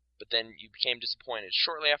 but then you became disappointed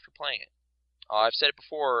shortly after playing it? I've said it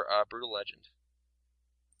before, Brutal Legend.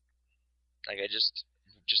 Like, I just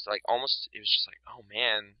like, almost, it was just like, oh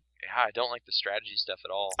man, yeah, I don't like the strategy stuff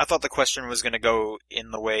at all. I thought the question was going to go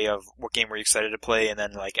in the way of what game were you excited to play, and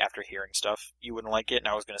then, like, after hearing stuff, you wouldn't like it, and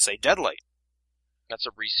I was going to say Deadlight. That's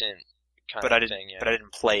a recent kind But of I didn't, thing, yeah. but I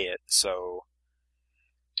didn't play it, so...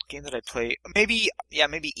 What game did I play? Maybe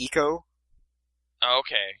Eco. Oh,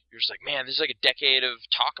 okay. You're just like, man, there's like a decade of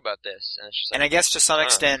talk about this, and it's just like, And I guess to some huh.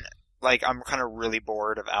 extent, like, I'm kind of really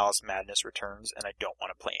bored of Alice Madness Returns, and I don't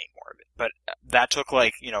want to play any more of it. But that took,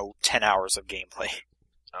 10 hours of gameplay.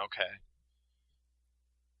 okay.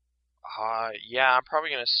 Yeah, I'm probably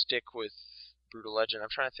gonna stick with Brutal Legend. I'm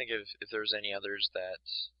trying to think if there's any others that.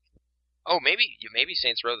 Oh, maybe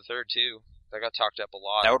Saints Row the Third too. That got talked up a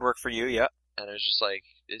lot, That would work for you, yeah. and it's just like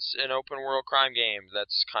it's an open world crime game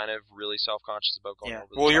that's kind of really self conscious about going Yeah. over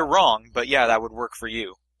the Well, top. you're wrong, but yeah, that would work for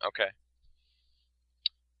you. Okay.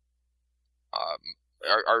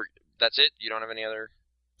 That's it? You don't have any other?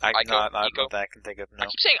 Ico? Not Eco? that I can think of, I no.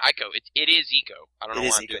 keep saying Ico. It is Eco. I don't know It why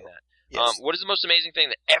is I'm Eco. doing that. Yes. What is the most amazing thing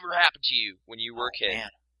that ever happened to you when you were a kid? Man.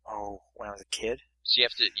 Oh, when I was a kid? So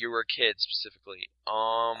you were a kid specifically.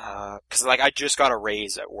 Cause I just got a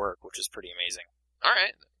raise at work, which is pretty amazing.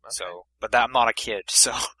 Alright. Okay. So, but I'm not a kid,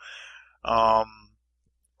 so,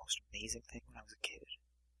 most amazing thing when I was a kid.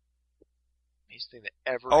 Amazing thing that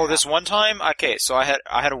ever Oh, happened. this one time? Okay, so I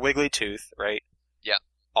had a wiggly tooth, right? Yeah.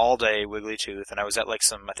 All day wiggly tooth, and I was at I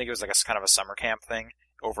think it was like a kind of a summer camp thing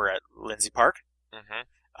over at Lindsay Park.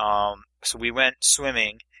 Mm-hmm. So we went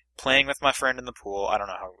swimming, playing with my friend in the pool. I don't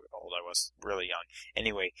know how old I was, really young.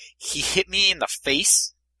 Anyway, he hit me in the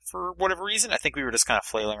face for whatever reason. I think we were just kind of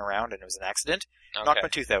flailing around and it was an accident. Knocked my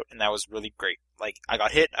tooth out, and that was really great. Like, I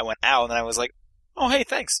got hit, I went, ow, and then I was like, oh, hey,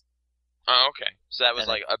 thanks. Oh, okay. So that was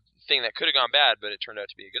like a thing that could have gone bad, but it turned out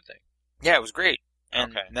to be a good thing. Yeah, it was great.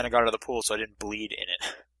 And then I got out of the pool, so I didn't bleed in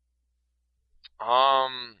it.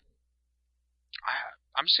 I'm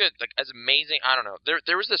just gonna, like, as amazing, I don't know.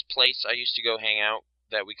 There was this place I used to go hang out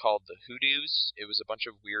that we called the Hoodoos. It was a bunch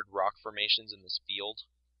of weird rock formations in this field.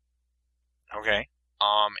 Okay.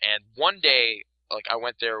 And one day, like, I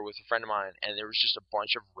went there with a friend of mine, and there was just a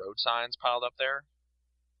bunch of road signs piled up there.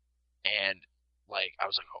 And, like, I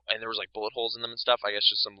was like, oh, and there was, like, bullet holes in them and stuff. I guess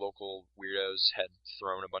just some local weirdos had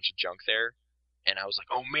thrown a bunch of junk there. And I was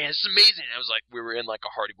like, oh, man, this is amazing. And I was like, we were in, like,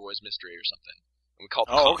 a Hardy Boys mystery or something. And we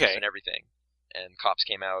called the cops and everything. And cops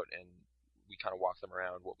came out, and we kind of walked them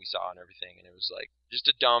around what we saw and everything. And it was, like, just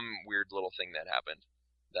a dumb, weird little thing that happened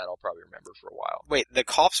that I'll probably remember for a while. Wait, the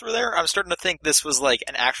cops were there? I'm starting to think this was, like,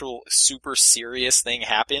 an actual super serious thing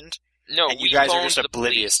happened. No, and you guys are just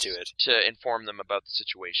oblivious to it. To inform them about the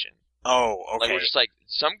situation. Oh, okay. Like, we're just like,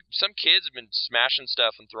 some kids have been smashing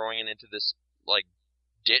stuff and throwing it into this, like,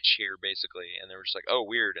 ditch here, basically, and they were just like, oh,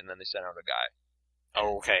 weird, and then they sent out a guy.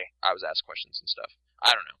 Oh, okay. I was asked questions and stuff.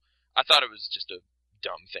 I don't know. I thought it was just a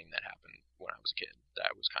dumb thing that happened when I was a kid.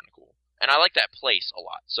 That was kind of cool. And I like that place a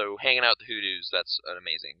lot, so hanging out at the Hoodoos, that's an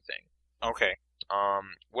amazing thing. Okay.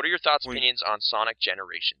 What are your thoughts, opinions on Sonic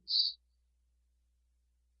Generations?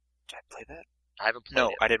 Did I play that? I haven't played it.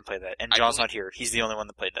 No, I didn't play that, and John's not here. He's the only one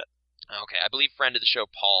that played that. Okay, I believe friend of the show,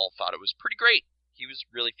 Paul, thought it was pretty great. He was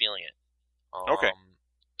really feeling it. Okay.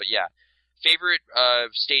 But yeah, favorite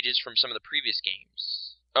stages from some of the previous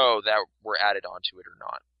games. Oh, that were added onto it or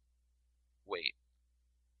not. Wait.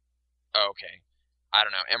 Oh, okay. I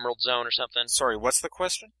don't know, Emerald Zone or something? Sorry, what's the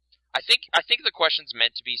question? I think the question's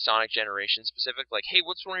meant to be Sonic Generation specific. Like, hey,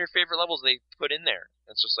 what's one of your favorite levels they put in there?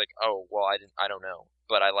 And it's just like, oh, well, I don't know.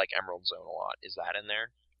 But I like Emerald Zone a lot. Is that in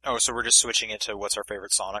there? Oh, so we're just switching it to what's our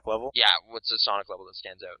favorite Sonic level? Yeah, what's the Sonic level that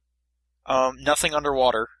stands out? Nothing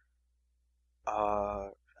underwater.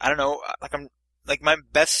 I don't know, like my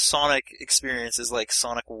best Sonic experience is like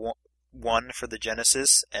Sonic 1 for the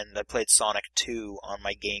Genesis, and I played Sonic 2 on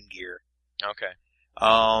my Game Gear. Okay.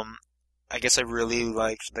 I guess I really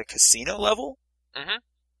liked the casino level. Mm-hmm.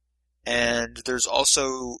 And there's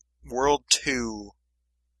also World 2.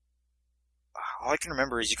 All I can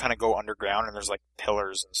remember is you kind of go underground and there's like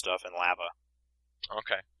pillars and stuff and lava.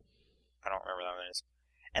 Okay. I don't remember that one is.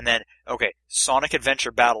 And then, okay, Sonic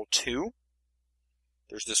Adventure Battle 2.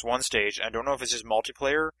 There's this one stage, I don't know if it's just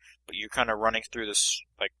multiplayer, but you're kind of running through this,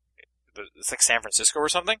 like, it's like San Francisco or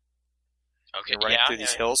something. Okay, you're running through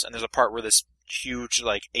these hills, and there's a part where this huge,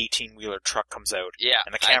 like, 18-wheeler truck comes out. Yeah.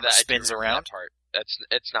 And the camera spins around. That part.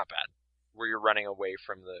 It's not bad. Where you're running away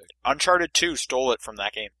from the... Uncharted 2 stole it from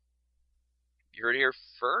that game. You heard it here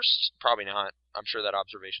first? Probably not. I'm sure that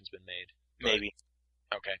observation's been made. Maybe.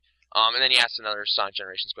 Okay. And then he asked another Sonic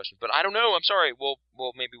Generations question, but I don't know. I'm sorry.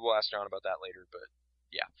 Maybe we'll ask John about that later, but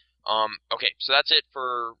yeah. Okay, so that's it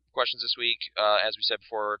for questions this week. As we said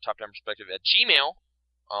before, Top Down Perspective at Gmail,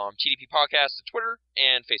 TDP Podcast at Twitter,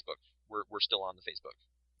 and Facebook. We're still on the Facebook.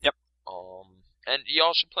 Yep. And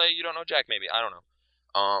y'all should play You Don't Know Jack, maybe. I don't know.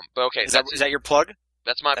 But okay. Is that your plug?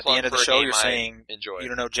 That's my plug. At plug the end of the show, you're saying enjoy. You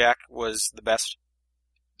Don't Know Jack was the best?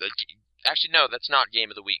 Actually, no, that's not Game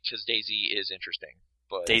of the Week, because DayZ is interesting.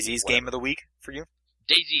 But DayZ's Game of the Week for you?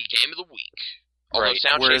 DayZ Game of the Week. Although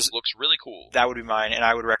Soundshake looks really cool. That would be mine, and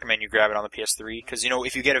I would recommend you grab it on the PS3, because,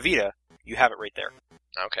 if you get a Vita, you have it right there.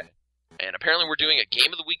 Okay. And apparently we're doing a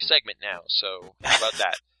Game of the Week segment now, so how about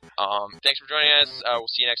that? Thanks for joining us. We'll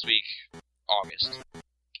see you next week, August.